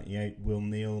 298, Will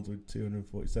Neal with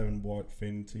 247, Warwick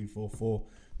Finn 244,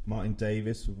 Martin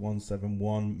Davis with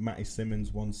 171, Matty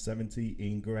Simmons 170,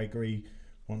 Ian Gregory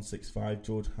 165,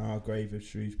 George Hargrave of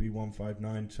Shrewsbury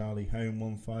 159, Charlie Home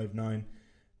 159,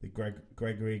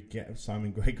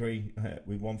 Simon Gregory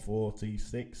with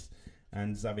 146,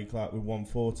 and Xavier Clark with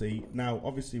 140. Now,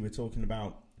 obviously, we're talking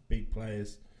about big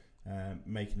players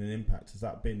making an impact. Has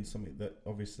that been something that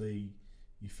obviously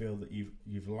you feel that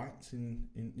you've lacked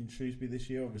in Shrewsbury this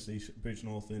year? Obviously,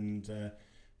 Bridgnorth and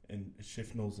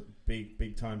Shifnal's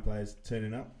big time players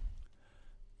turning up.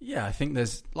 Yeah, I think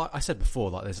there's, like I said before,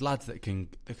 there's lads that can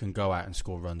go out and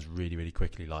score runs really, really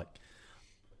quickly.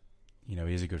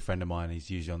 He's a good friend of mine. He's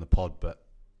usually on the pod, but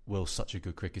Will's such a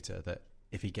good cricketer that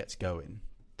if he gets going,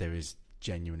 there is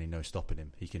genuinely no stopping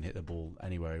him. He can hit the ball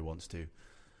anywhere he wants to.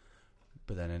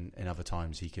 But then in other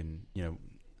times he can,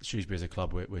 Shrewsbury as a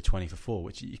club, we're 20 for 4,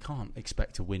 which you can't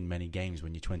expect to win many games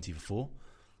when you're 20 for 4.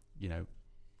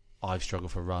 I've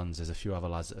struggled for runs. There's a few other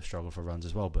lads that have struggled for runs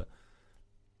as well, but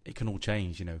it can all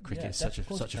change. Cricket is such a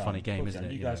funny game, isn't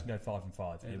it? You guys can go 5 and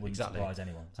 5. It wouldn't surprise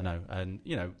anyone. So. I know. And,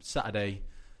 Saturday,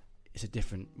 it's a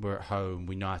different, we're at home.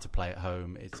 We know how to play at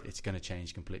home. It's going to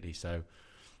change completely. So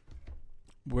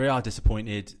we are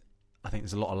disappointed. I think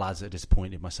there's a lot of lads that are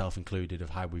disappointed, myself included,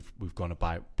 of how we've gone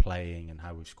about playing and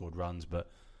how we've scored runs, but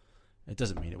it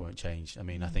doesn't mean it won't change. I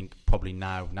mean, I think probably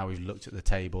now we've looked at the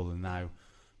table and now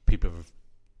people have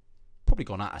probably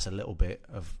gone at us a little bit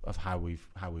of how we've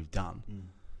done.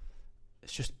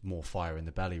 It's just more fire in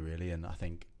the belly, really, and I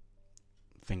think,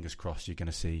 fingers crossed, you're going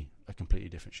to see a completely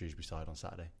different Shrewsbury side on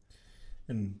Saturday.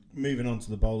 And moving on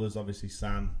to the bowlers, obviously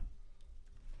Sam.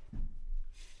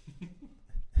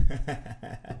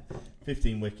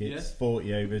 15 wickets,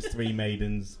 40 overs, 3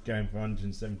 maidens, going for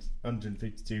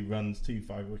 152 runs, 2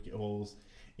 5-wicket hauls,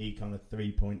 econ of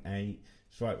 3.8,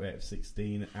 strike rate of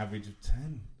 16, average of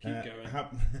 10. Keep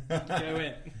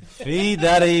going. Feed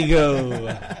that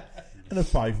ego. And a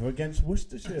 5 against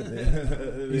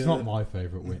Worcestershire. He's not my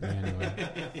favourite Whitney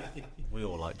anyway. We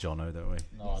all like Jono, don't we?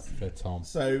 No, I prefer Tom.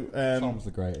 So Tom's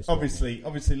the greatest. Obviously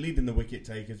leading the wicket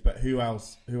takers, but who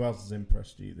else has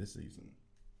impressed you this season?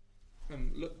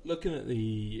 Looking at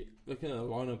the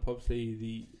lineup,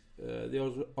 obviously the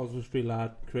Oswestry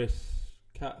lad Chris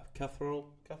Catherall.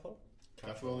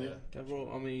 Catherall, yeah.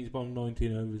 Catherall. I mean, he's bowled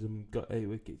 19 overs and got 8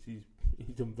 wickets.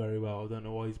 He's done very well. I don't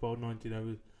know why he's bowled 19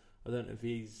 overs. I don't know if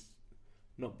he's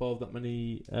not bowled that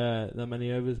many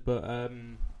overs, but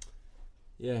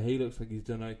yeah, he looks like he's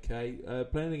done okay.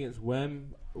 Playing against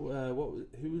Wem, who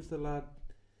was the lad?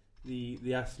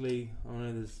 The Astley. I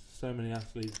know there's so many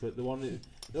Astleys, but the one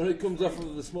who comes off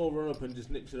of the small run up and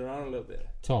just nips it around a little bit.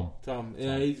 Tom.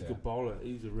 Yeah, he's a good bowler.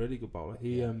 He's a really good bowler.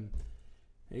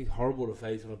 He's horrible to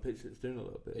face on a pitch that's doing a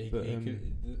little bit.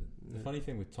 The funny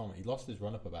thing with Tom, he lost his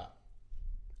run up about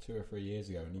 2 or 3 years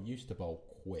ago, and he used to bowl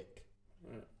quick.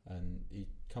 Right. And he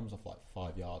comes off like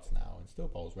 5 yards now, and still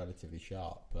bowls relatively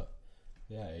sharp. But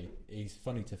yeah, he's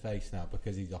funny to face now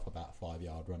because he's off about a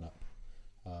 5-yard run up.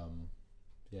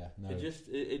 Yeah, no.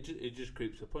 It just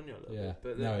creeps up on you a little bit.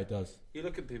 But no, it does. You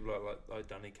look at people like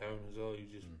Danny Cohen as well. You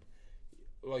just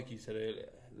like you said earlier,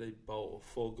 they bowl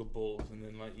 4 good balls, and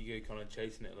then you go kind of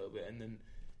chasing it a little bit. And then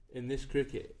in this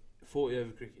cricket, 40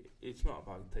 over cricket, it's not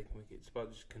about taking wickets. It's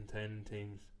about just containing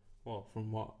teams. Well,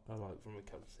 from what I like from a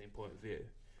captaincy point of view,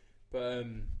 but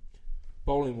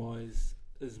bowling wise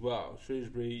as well,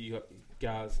 Shrewsbury, you got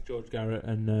Gaz, George Garrett,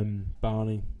 and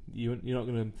Barney. You're not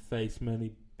going to face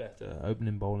many better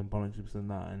opening bowling partnerships than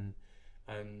that,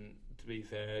 and to be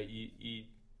fair,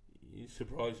 it's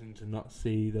surprising to not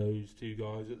see those 2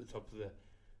 guys at the top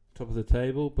of the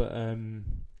table. But and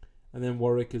then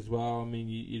Warwick as well. I mean,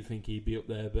 you'd think he'd be up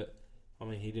there, but I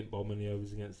mean, he didn't bowl many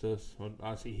overs against us.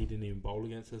 Actually, he didn't even bowl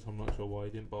against us. I'm not sure why he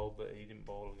didn't bowl, but he didn't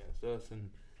bowl against us. And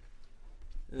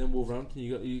then Wolverhampton,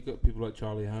 you got people like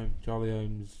Charlie Holmes. Charlie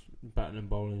Holmes batting and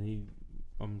bowling.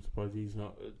 I'm surprised he's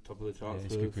not at the top of the charts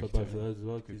for both of those as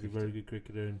well, because he's a very good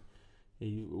cricketer and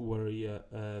he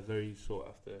very sought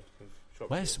after.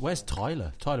 Where's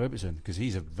Tyler Ibbotson? Because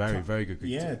he's a very good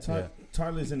cricketer. Yeah,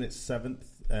 Tyler's in its 7th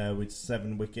with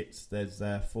 7 wickets. There's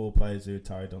 4 players who are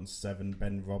tied on 7: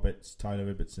 Ben Roberts,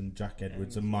 Tyler Ibbotson, Jack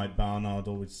Edwards, and Mike Barnard,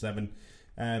 all with 7.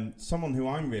 Someone who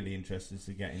I'm really interested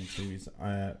to get into is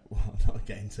not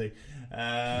get into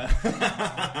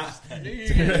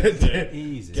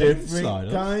easy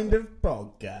different kind of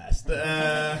podcast.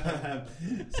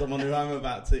 Someone who I'm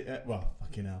about to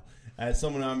fucking hell.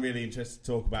 Someone who I'm really interested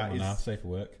to talk about is safe for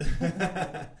work.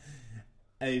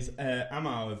 Is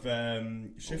Amar of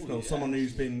Shifnal, someone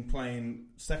who's been playing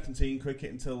second team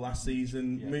cricket until last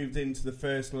season, moved into the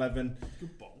first 11.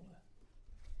 Good bowler.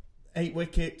 8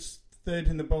 wickets, 3rd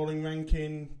in the bowling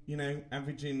ranking,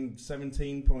 averaging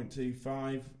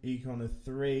 17.25, econ of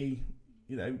 3.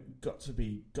 Got to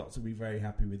be very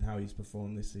happy with how he's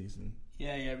performed this season.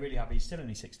 Yeah, really happy. He's still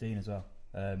only 16 as well.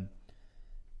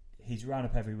 He's round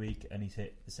up every week and he's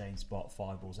hit the same spot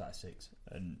 5 balls out of 6,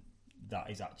 and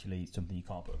that is actually something you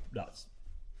can't put. That's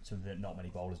something that not many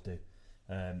bowlers do.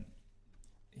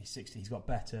 He's 60. He's got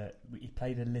better. He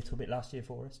played a little bit last year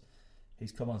for us.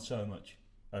 He's come on so much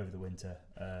over the winter.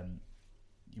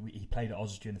 He played at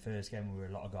Oz during the first game. There were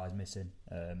a lot of guys missing.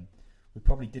 We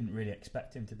probably didn't really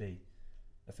expect him to be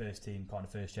a first team kind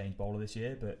of first change bowler this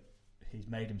year, but he's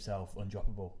made himself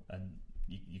undroppable, and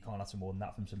you can't ask for more than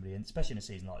that from somebody, and especially in a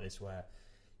season like this where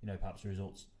perhaps the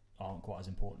results aren't quite as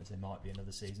important as they might be in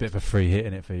other seasons. It's a bit of a free hit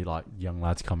in it for young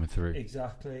lads coming through.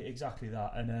 Exactly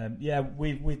that. And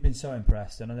we've been so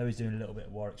impressed, and I know he's doing a little bit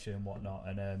of Warwickshire and whatnot,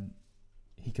 and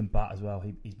he can bat as well.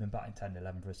 He's been batting 10 and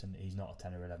 11 for us, and he's not a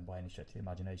 10 or 11 by any stretch of the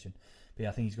imagination. But yeah,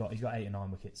 I think he's got 8 or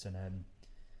 9 wickets, and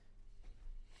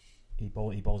he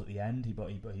bowls at the end. He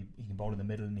can bowl in the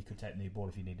middle, and he could take the new ball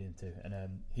if you needed him to. And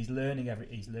he's learning every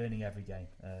game.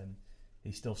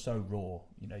 He's still so raw.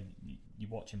 You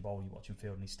watch him bowl, you watch him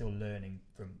field, and he's still learning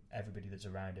from everybody that's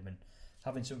around him. And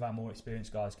having some of our more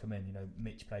experienced guys come in,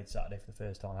 Mitch played Saturday for the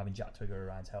first time. Having Jack Twigger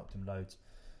around helped him loads.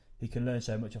 He can learn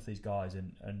so much off these guys,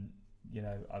 and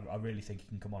I really think he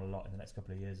can come on a lot in the next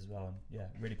couple of years as well. And yeah,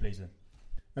 really pleased with him.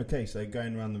 Okay, so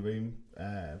going around the room,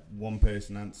 one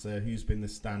person answer. Who's been the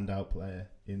standout player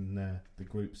in the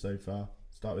group so far?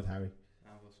 Start with Harry.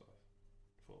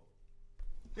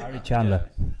 Harry Chandler.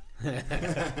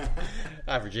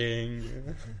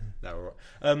 Averaging. No,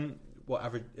 what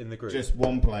average in the group? Just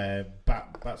one player,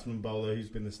 batsman, bowler. Who's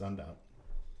been the standout?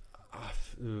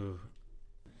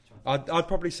 I'd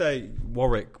probably say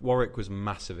Warwick. Warwick was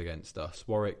massive against us.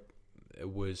 Warwick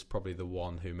was probably the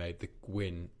one who made the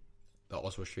win that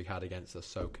Oswestry had against us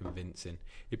so convincing.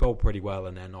 He bowled pretty well,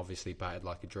 and then obviously batted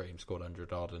like a dream, scored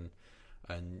 100 odd,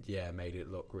 and made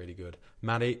it look really good.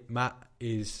 Matt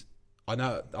is. I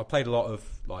know I played a lot of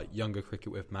younger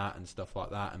cricket with Matt and stuff like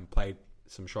that, and played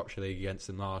some Shropshire League against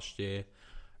him last year,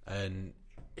 and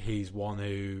he's one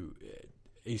who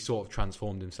he's sort of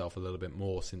transformed himself a little bit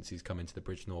more since he's come into the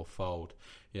Bridgnorth fold.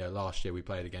 Last year we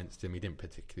played against him. He didn't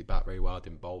particularly bat very well,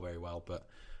 didn't bowl very well, but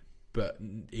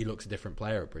he looks a different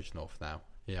player at Bridgnorth now.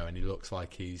 And he looks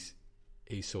like he's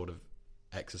sort of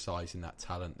exercising that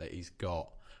talent that he's got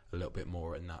a little bit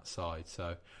more in that side.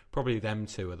 So probably them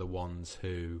two are the ones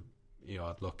who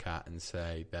I'd look at and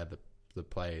say they're the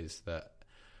players that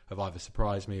have either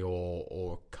surprised me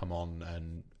or come on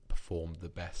and performed the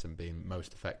best and been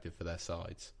most effective for their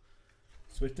sides.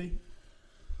 Swifty?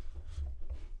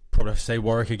 Probably have to say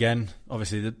Warwick again.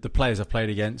 Obviously, the players I've played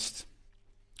against,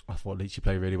 I thought Leachy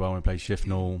played really well when we played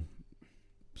Shifnal.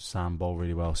 Sam bowled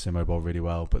really well, Simo bowled really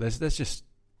well. But there's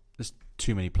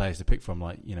too many players to pick from.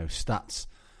 Stats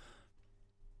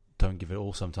don't give it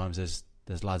all. Sometimes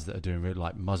there's lads that are doing really,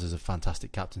 Muzzer's a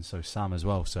fantastic captain, so Sam as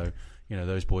well. So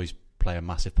those boys play a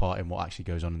massive part in what actually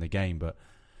goes on in the game. But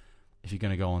if you're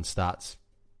going to go on stats,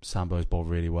 Sambo's bowled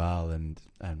really well, and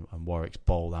Warwick's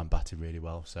bowled and batted really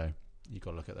well. So you've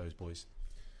got to look at those boys.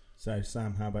 So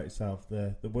Sam, how about yourself?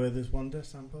 The Werther's wonder,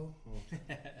 Sambo?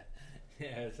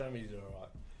 Yeah, Sammy's alright,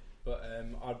 but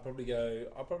I'd probably go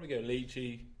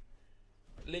Leachy.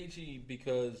 Leachy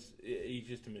because he's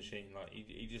just a machine.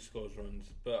 He just scores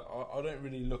runs, but I don't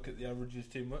really look at the averages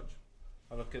too much.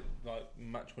 I look at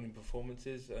match-winning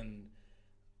performances, and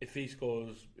if he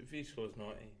scores 90,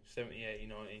 70, 80,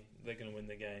 90, they're going to win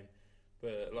the game.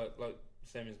 But like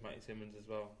same as Matty Simmons as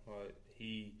well.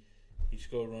 He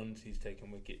scored runs, he's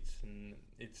taken wickets, and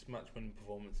it's match-winning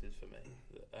performances for me.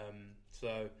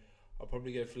 So I'll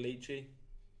probably go for Leachy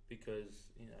because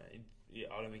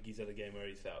I don't think he's had a game where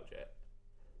he's failed yet.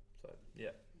 So yeah.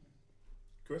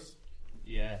 Chris?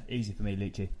 Yeah, easy for me,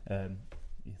 Leachy.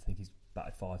 You think he's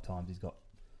batted 5 times?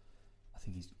 I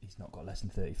think he's not got less than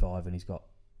 35, and he's got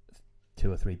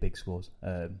 2 or 3 big scores.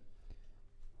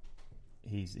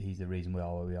 He's the reason we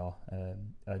are where we are.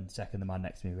 And second, the man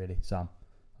next to me, really, Sam.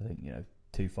 I think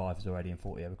 2-5s already in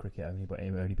 40 over cricket only, but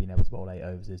only being able to bowl 8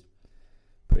 overs is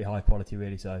pretty high quality,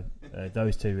 really. So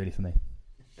those two really for me.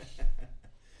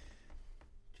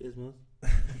 Cheers, man.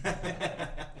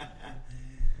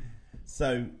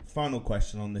 So, final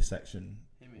question on this section.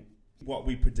 What are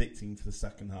we predicting for the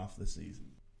second half of the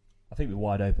season? I think we're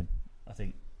wide open. I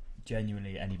think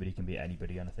genuinely anybody can beat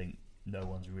anybody, and I think no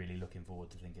one's really looking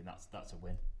forward to thinking that's a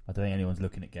win. I don't think anyone's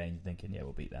looking at games thinking, yeah,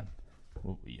 we'll beat them.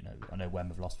 Well, I know Wem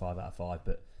have lost 5 out of 5,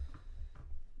 but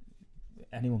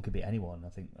anyone could beat anyone. I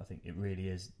think it really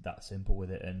is that simple with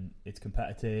it, and it's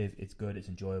competitive, it's good, it's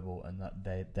enjoyable, and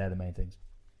they're the main things.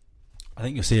 I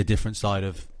think you'll see a different side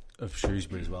of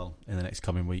Shrewsbury as well in the next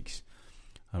coming weeks.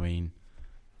 I mean,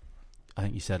 I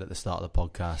think you said at the start of the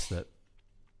podcast that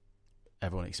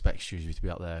everyone expects Shrewsbury to be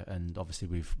up there, and obviously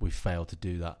we've failed to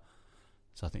do that.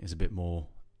 So I think there's a bit more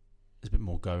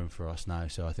going for us now.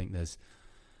 So I think there's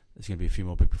going to be a few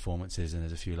more big performances, and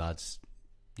there's a few lads,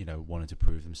 wanting to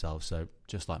prove themselves. So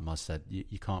just like Muzz said,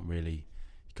 you can't really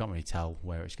tell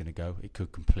where it's going to go. It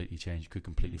could completely change. It could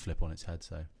completely flip on its head.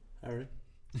 So Harry,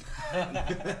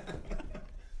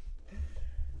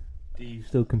 do you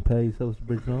still compare yourselves to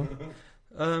Bridgnorth?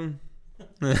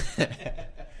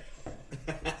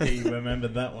 You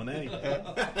remembered that one, eh?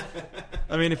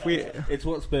 I mean, if we... It's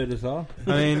what spurred us on.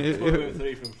 I mean... We're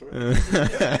 3 from 3.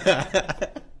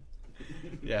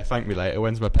 Yeah, thank me later.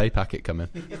 When's my pay packet coming?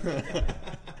 Did you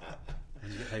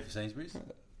get paid for Sainsbury's?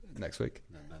 Next week.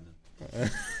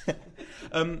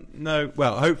 No. No,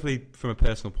 well, hopefully from a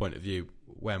personal point of view,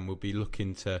 when we'll be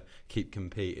looking to keep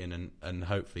competing and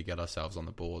hopefully get ourselves on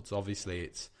the boards. Obviously,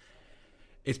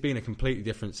 it's been a completely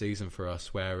different season for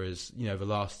us, whereas, the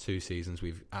last 2 seasons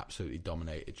we've absolutely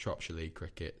dominated Shropshire League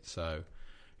cricket. So,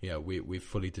 we've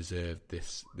fully deserved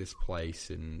this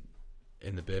place in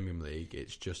the Birmingham League.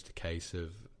 It's just a case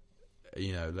of,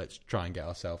 let's try and get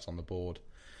ourselves on the board.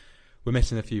 We're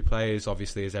missing a few players,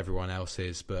 obviously, as everyone else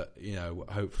is, but,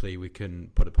 hopefully we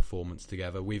can put a performance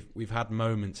together. We've had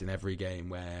moments in every game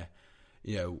where,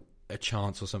 a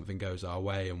chance or something goes our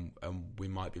way and we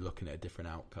might be looking at a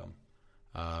different outcome.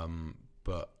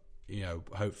 But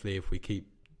hopefully if we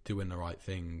keep doing the right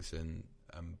things and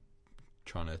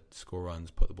trying to score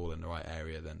runs, put the ball in the right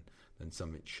area, then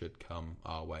something should come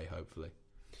our way, hopefully.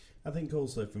 I think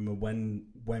also from a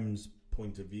Wem's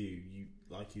point of view, you,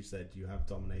 like you said, you have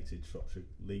dominated Shropshire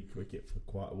League cricket for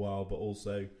quite a while, but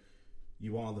also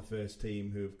you are the first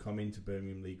team who have come into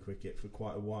Birmingham League cricket for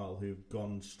quite a while, who've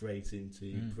gone straight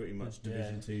into pretty much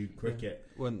Division 2 cricket,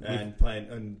 and playing,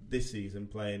 and this season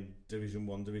playing Division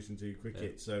 1, Division 2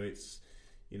 cricket. Yeah. So it's,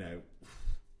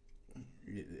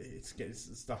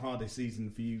 it's the hardest season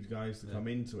for you guys to come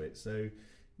into it. So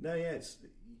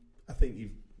I think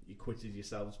you acquitted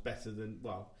yourselves better than,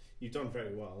 well, you've done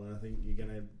very well, and I think you're going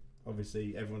to,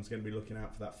 obviously everyone's going to be looking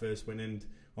out for that first win, and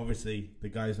obviously the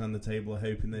guys around the table are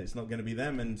hoping that it's not going to be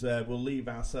them, and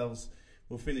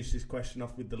we'll finish this question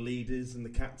off with the leaders and the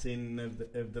captain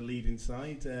of the leading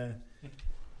side, the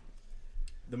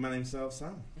man himself,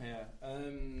 Sam. I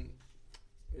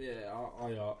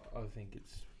think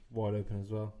it's wide open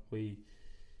as well. You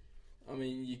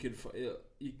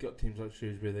got teams like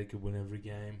Shrewsbury, they could win every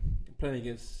game. Playing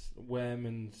against Wem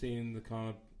and seeing the kind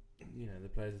of, the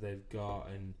players they've got,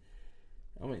 and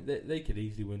they could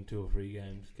easily win 2 or 3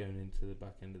 games going into the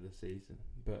back end of the season.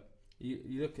 But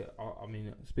you look at,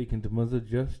 speaking to Muzzer,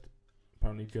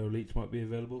 apparently Joe Leach might be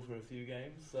available for a few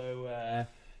games, so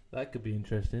that could be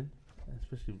interesting,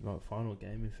 especially like final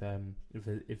game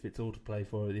if it's all to play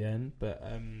for at the end. But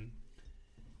and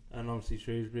obviously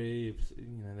Shrewsbury,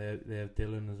 they have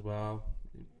Dylan as well.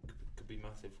 It could be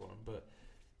massive for them. But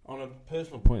on a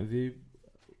personal point of view,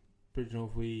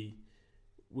 Bridgnorth,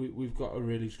 we've got a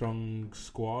really strong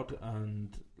squad,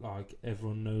 and like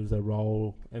everyone knows their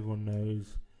role. Everyone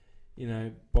knows,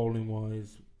 bowling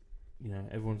wise,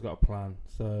 everyone's got a plan.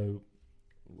 So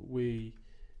we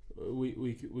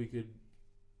could,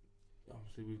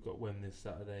 obviously we've got Wem this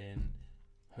Saturday, and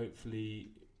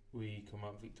hopefully we come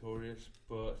out victorious.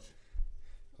 But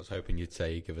I was hoping you'd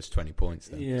say you give us 20 points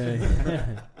then.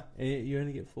 Yeah. You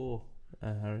only get 4,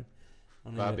 Harry.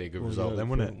 That'd be a good result then,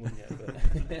 wouldn't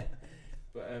it?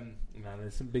 But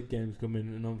there's some big games coming,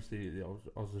 and obviously the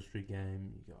Oswestry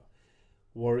game. You got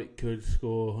Warwick could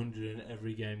score 100 in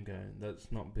every game going.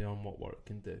 That's not beyond what Warwick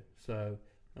can do. So,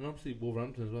 and obviously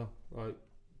Wolverhampton as well. Like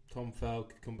Tom Fowle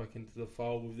could come back into the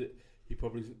fold with it. He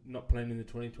probably not playing in the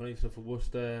 2020 stuff for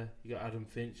Worcester. You got Adam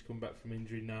Finch come back from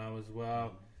injury now as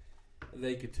well.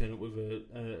 They could turn up with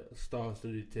a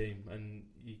star-studded team, and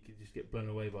you could just get blown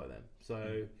away by them.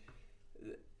 So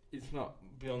it's not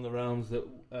beyond the realms that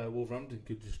Wolverhampton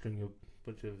could just string a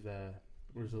bunch of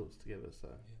results together. So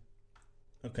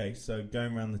okay, so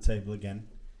going around the table again,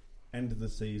 end of the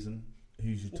season,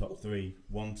 who's your top three?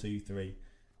 1, 2, 3.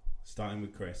 Starting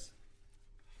with Chris.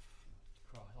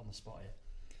 Right, on the spot here.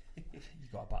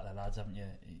 You've got to back their lads, haven't you?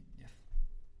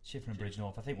 Shifnal and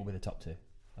Bridgnorth, I think will be the top two.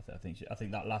 I think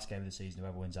that last game of the season,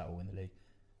 whoever wins that will win the league.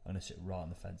 I'm going to sit right on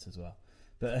the fence as well.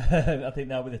 But I think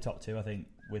they'll be the top two. I think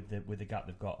with the gap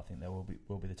they've got, I think they will be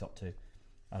the top two.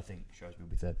 I think Shrewsbury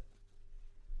will be third.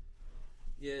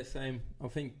 Yeah, same. I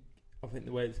think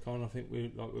the way it's gone, I think we're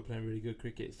playing really good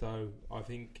cricket. So I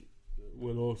think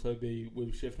we'll also be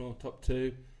with Shifnal top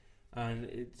two, and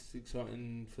it's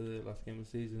exciting for the last game of the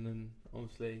season. And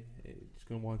honestly, it's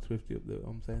going to wind swiftly up.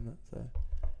 I'm saying that. So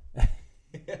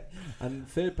and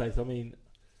third place, I mean,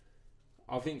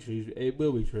 I think it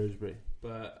will be Shrewsbury,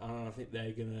 but I think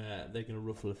they're gonna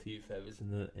ruffle a few feathers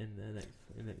in the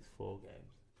next 4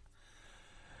 games.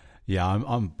 Yeah,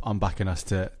 I'm backing us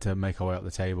to make our way up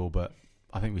the table, but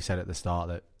I think we said at the start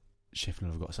that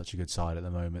Shifnal have got such a good side at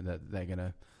the moment that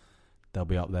they'll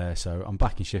be up there. So I'm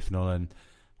backing Shifnal, and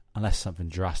unless something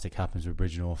drastic happens with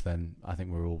Bridgnorth, then I think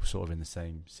we're all sort of in the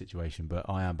same situation. But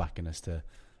I am backing us to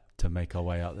make our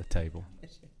way up the table.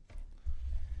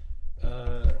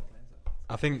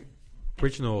 I think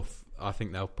Bridgnorth, I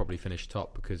think they'll probably finish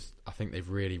top because I think they've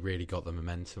really, really got the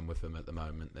momentum with them at the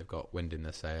moment. They've got wind in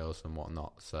their sails and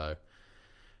whatnot. So,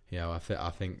 I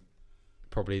think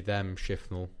probably them,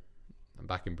 Shifnal, I'm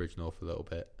back in Bridgnorth a little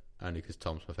bit, only because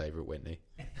Tom's my favourite Whitney.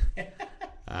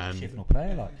 Shifnal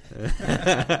player, like.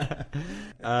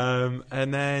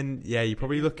 And then, you're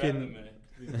probably looking...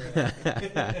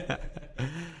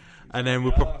 And then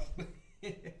we're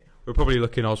probably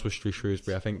looking Oswestry,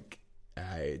 Shrewsbury. I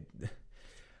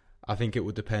think it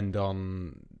would depend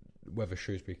on whether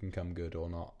Shrewsbury can come good or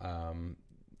not.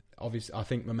 Obviously, I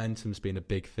think momentum's been a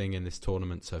big thing in this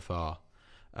tournament so far,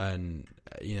 and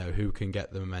who can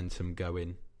get the momentum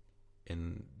going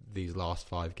in these last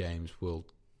 5 games will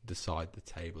decide the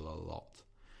table a lot.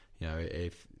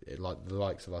 If like the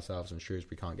likes of ourselves and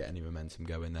Shrewsbury can't get any momentum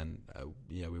going, then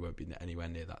we won't be anywhere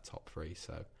near that top 3.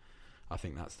 So I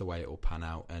think that's the way it will pan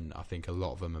out, and I think a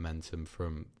lot of the momentum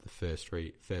from the first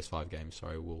 5 games,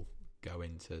 will go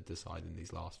into deciding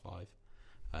these last 5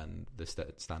 and the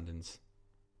standings.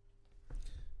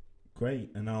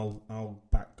 Great, and I'll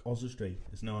back Oswestry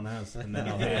as no one has, and then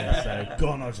I'll hear so go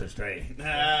on Oswestry.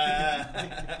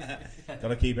 Got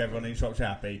to keep everyone in Shropshire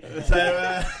happy.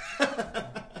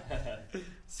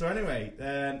 So anyway,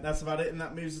 that's about it, and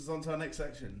that moves us on to our next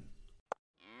section.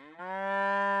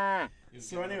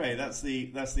 So anyway, that's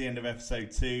the end of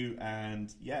episode 2,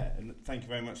 and thank you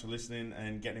very much for listening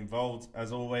and getting involved.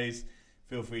 As always,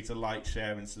 feel free to like,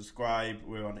 share, and subscribe.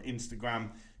 We're on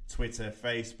Instagram, Twitter,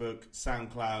 Facebook,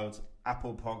 SoundCloud,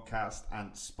 Apple Podcast,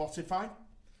 and Spotify.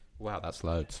 Wow, that's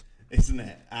loads, isn't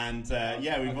it? And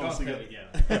we've also got.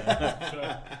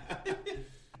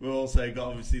 We've also got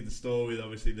obviously the store with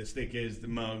obviously the stickers, the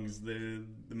mugs, the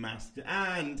mask,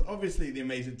 and obviously the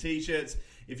amazing t-shirts.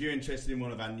 If you're interested in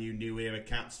one of our new era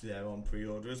caps, they're on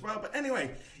pre-order as well. But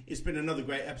anyway, it's been another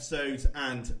great episode,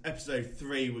 and episode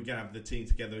 3 we're going to have the team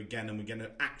together again, and we're going to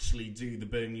actually do the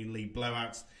Birmingham League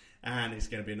blowouts, and it's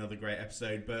going to be another great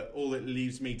episode. But all it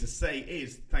leaves me to say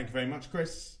is thank you very much,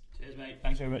 Chris. Cheers, mate.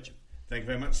 Thanks very much. Thank you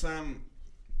very much, Sam.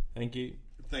 Thank you.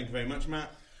 Thank you very much,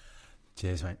 Matt.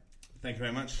 Cheers, mate. Thank you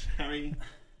very much, Harry.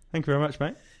 Thank you very much,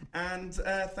 mate. And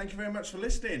thank you very much for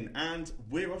listening. And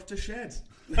we're off to Shed.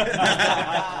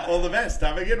 All the best.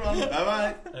 Have a good one.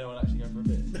 Bye-bye. Anyone actually go for a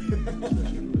bit?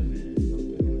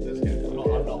 Let's go.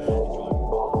 I'm not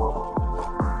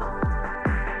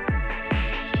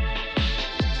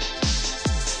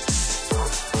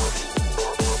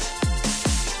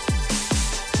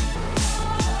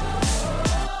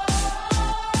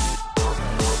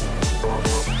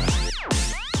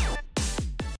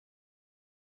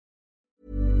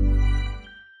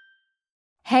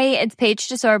Hey, it's Paige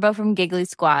DeSorbo from Giggly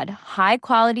Squad. High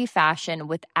quality fashion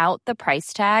without the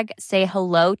price tag. Say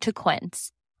hello to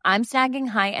Quince. I'm snagging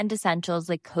high-end essentials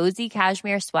like cozy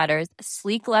cashmere sweaters,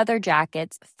 sleek leather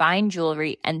jackets, fine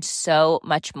jewelry, and so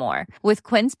much more. With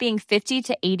Quince being 50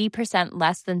 to 80%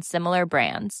 less than similar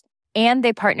brands. And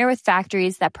they partner with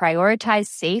factories that prioritize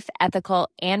safe, ethical,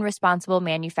 and responsible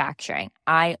manufacturing.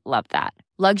 I love that.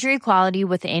 Luxury quality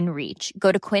within reach.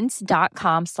 Go to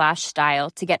quince.com/style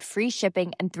to get free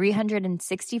shipping and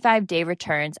 365-day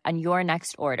returns on your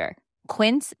next order.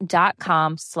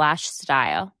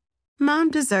 Quince.com/style.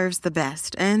 Mom deserves the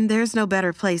best, and there's no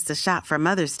better place to shop for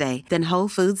Mother's Day than Whole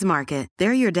Foods Market.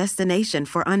 They're your destination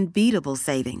for unbeatable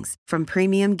savings, from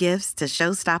premium gifts to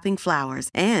show-stopping flowers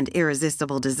and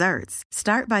irresistible desserts.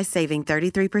 Start by saving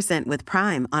 33% with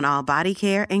Prime on all body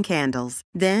care and candles.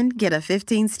 Then get a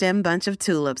 15-stem bunch of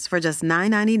tulips for just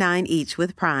 $9.99 each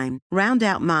with Prime. Round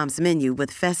out Mom's menu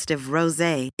with festive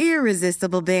rosé,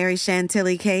 irresistible berry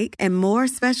chantilly cake, and more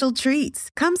special treats.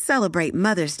 Come celebrate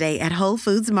Mother's Day at Whole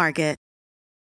Foods Market.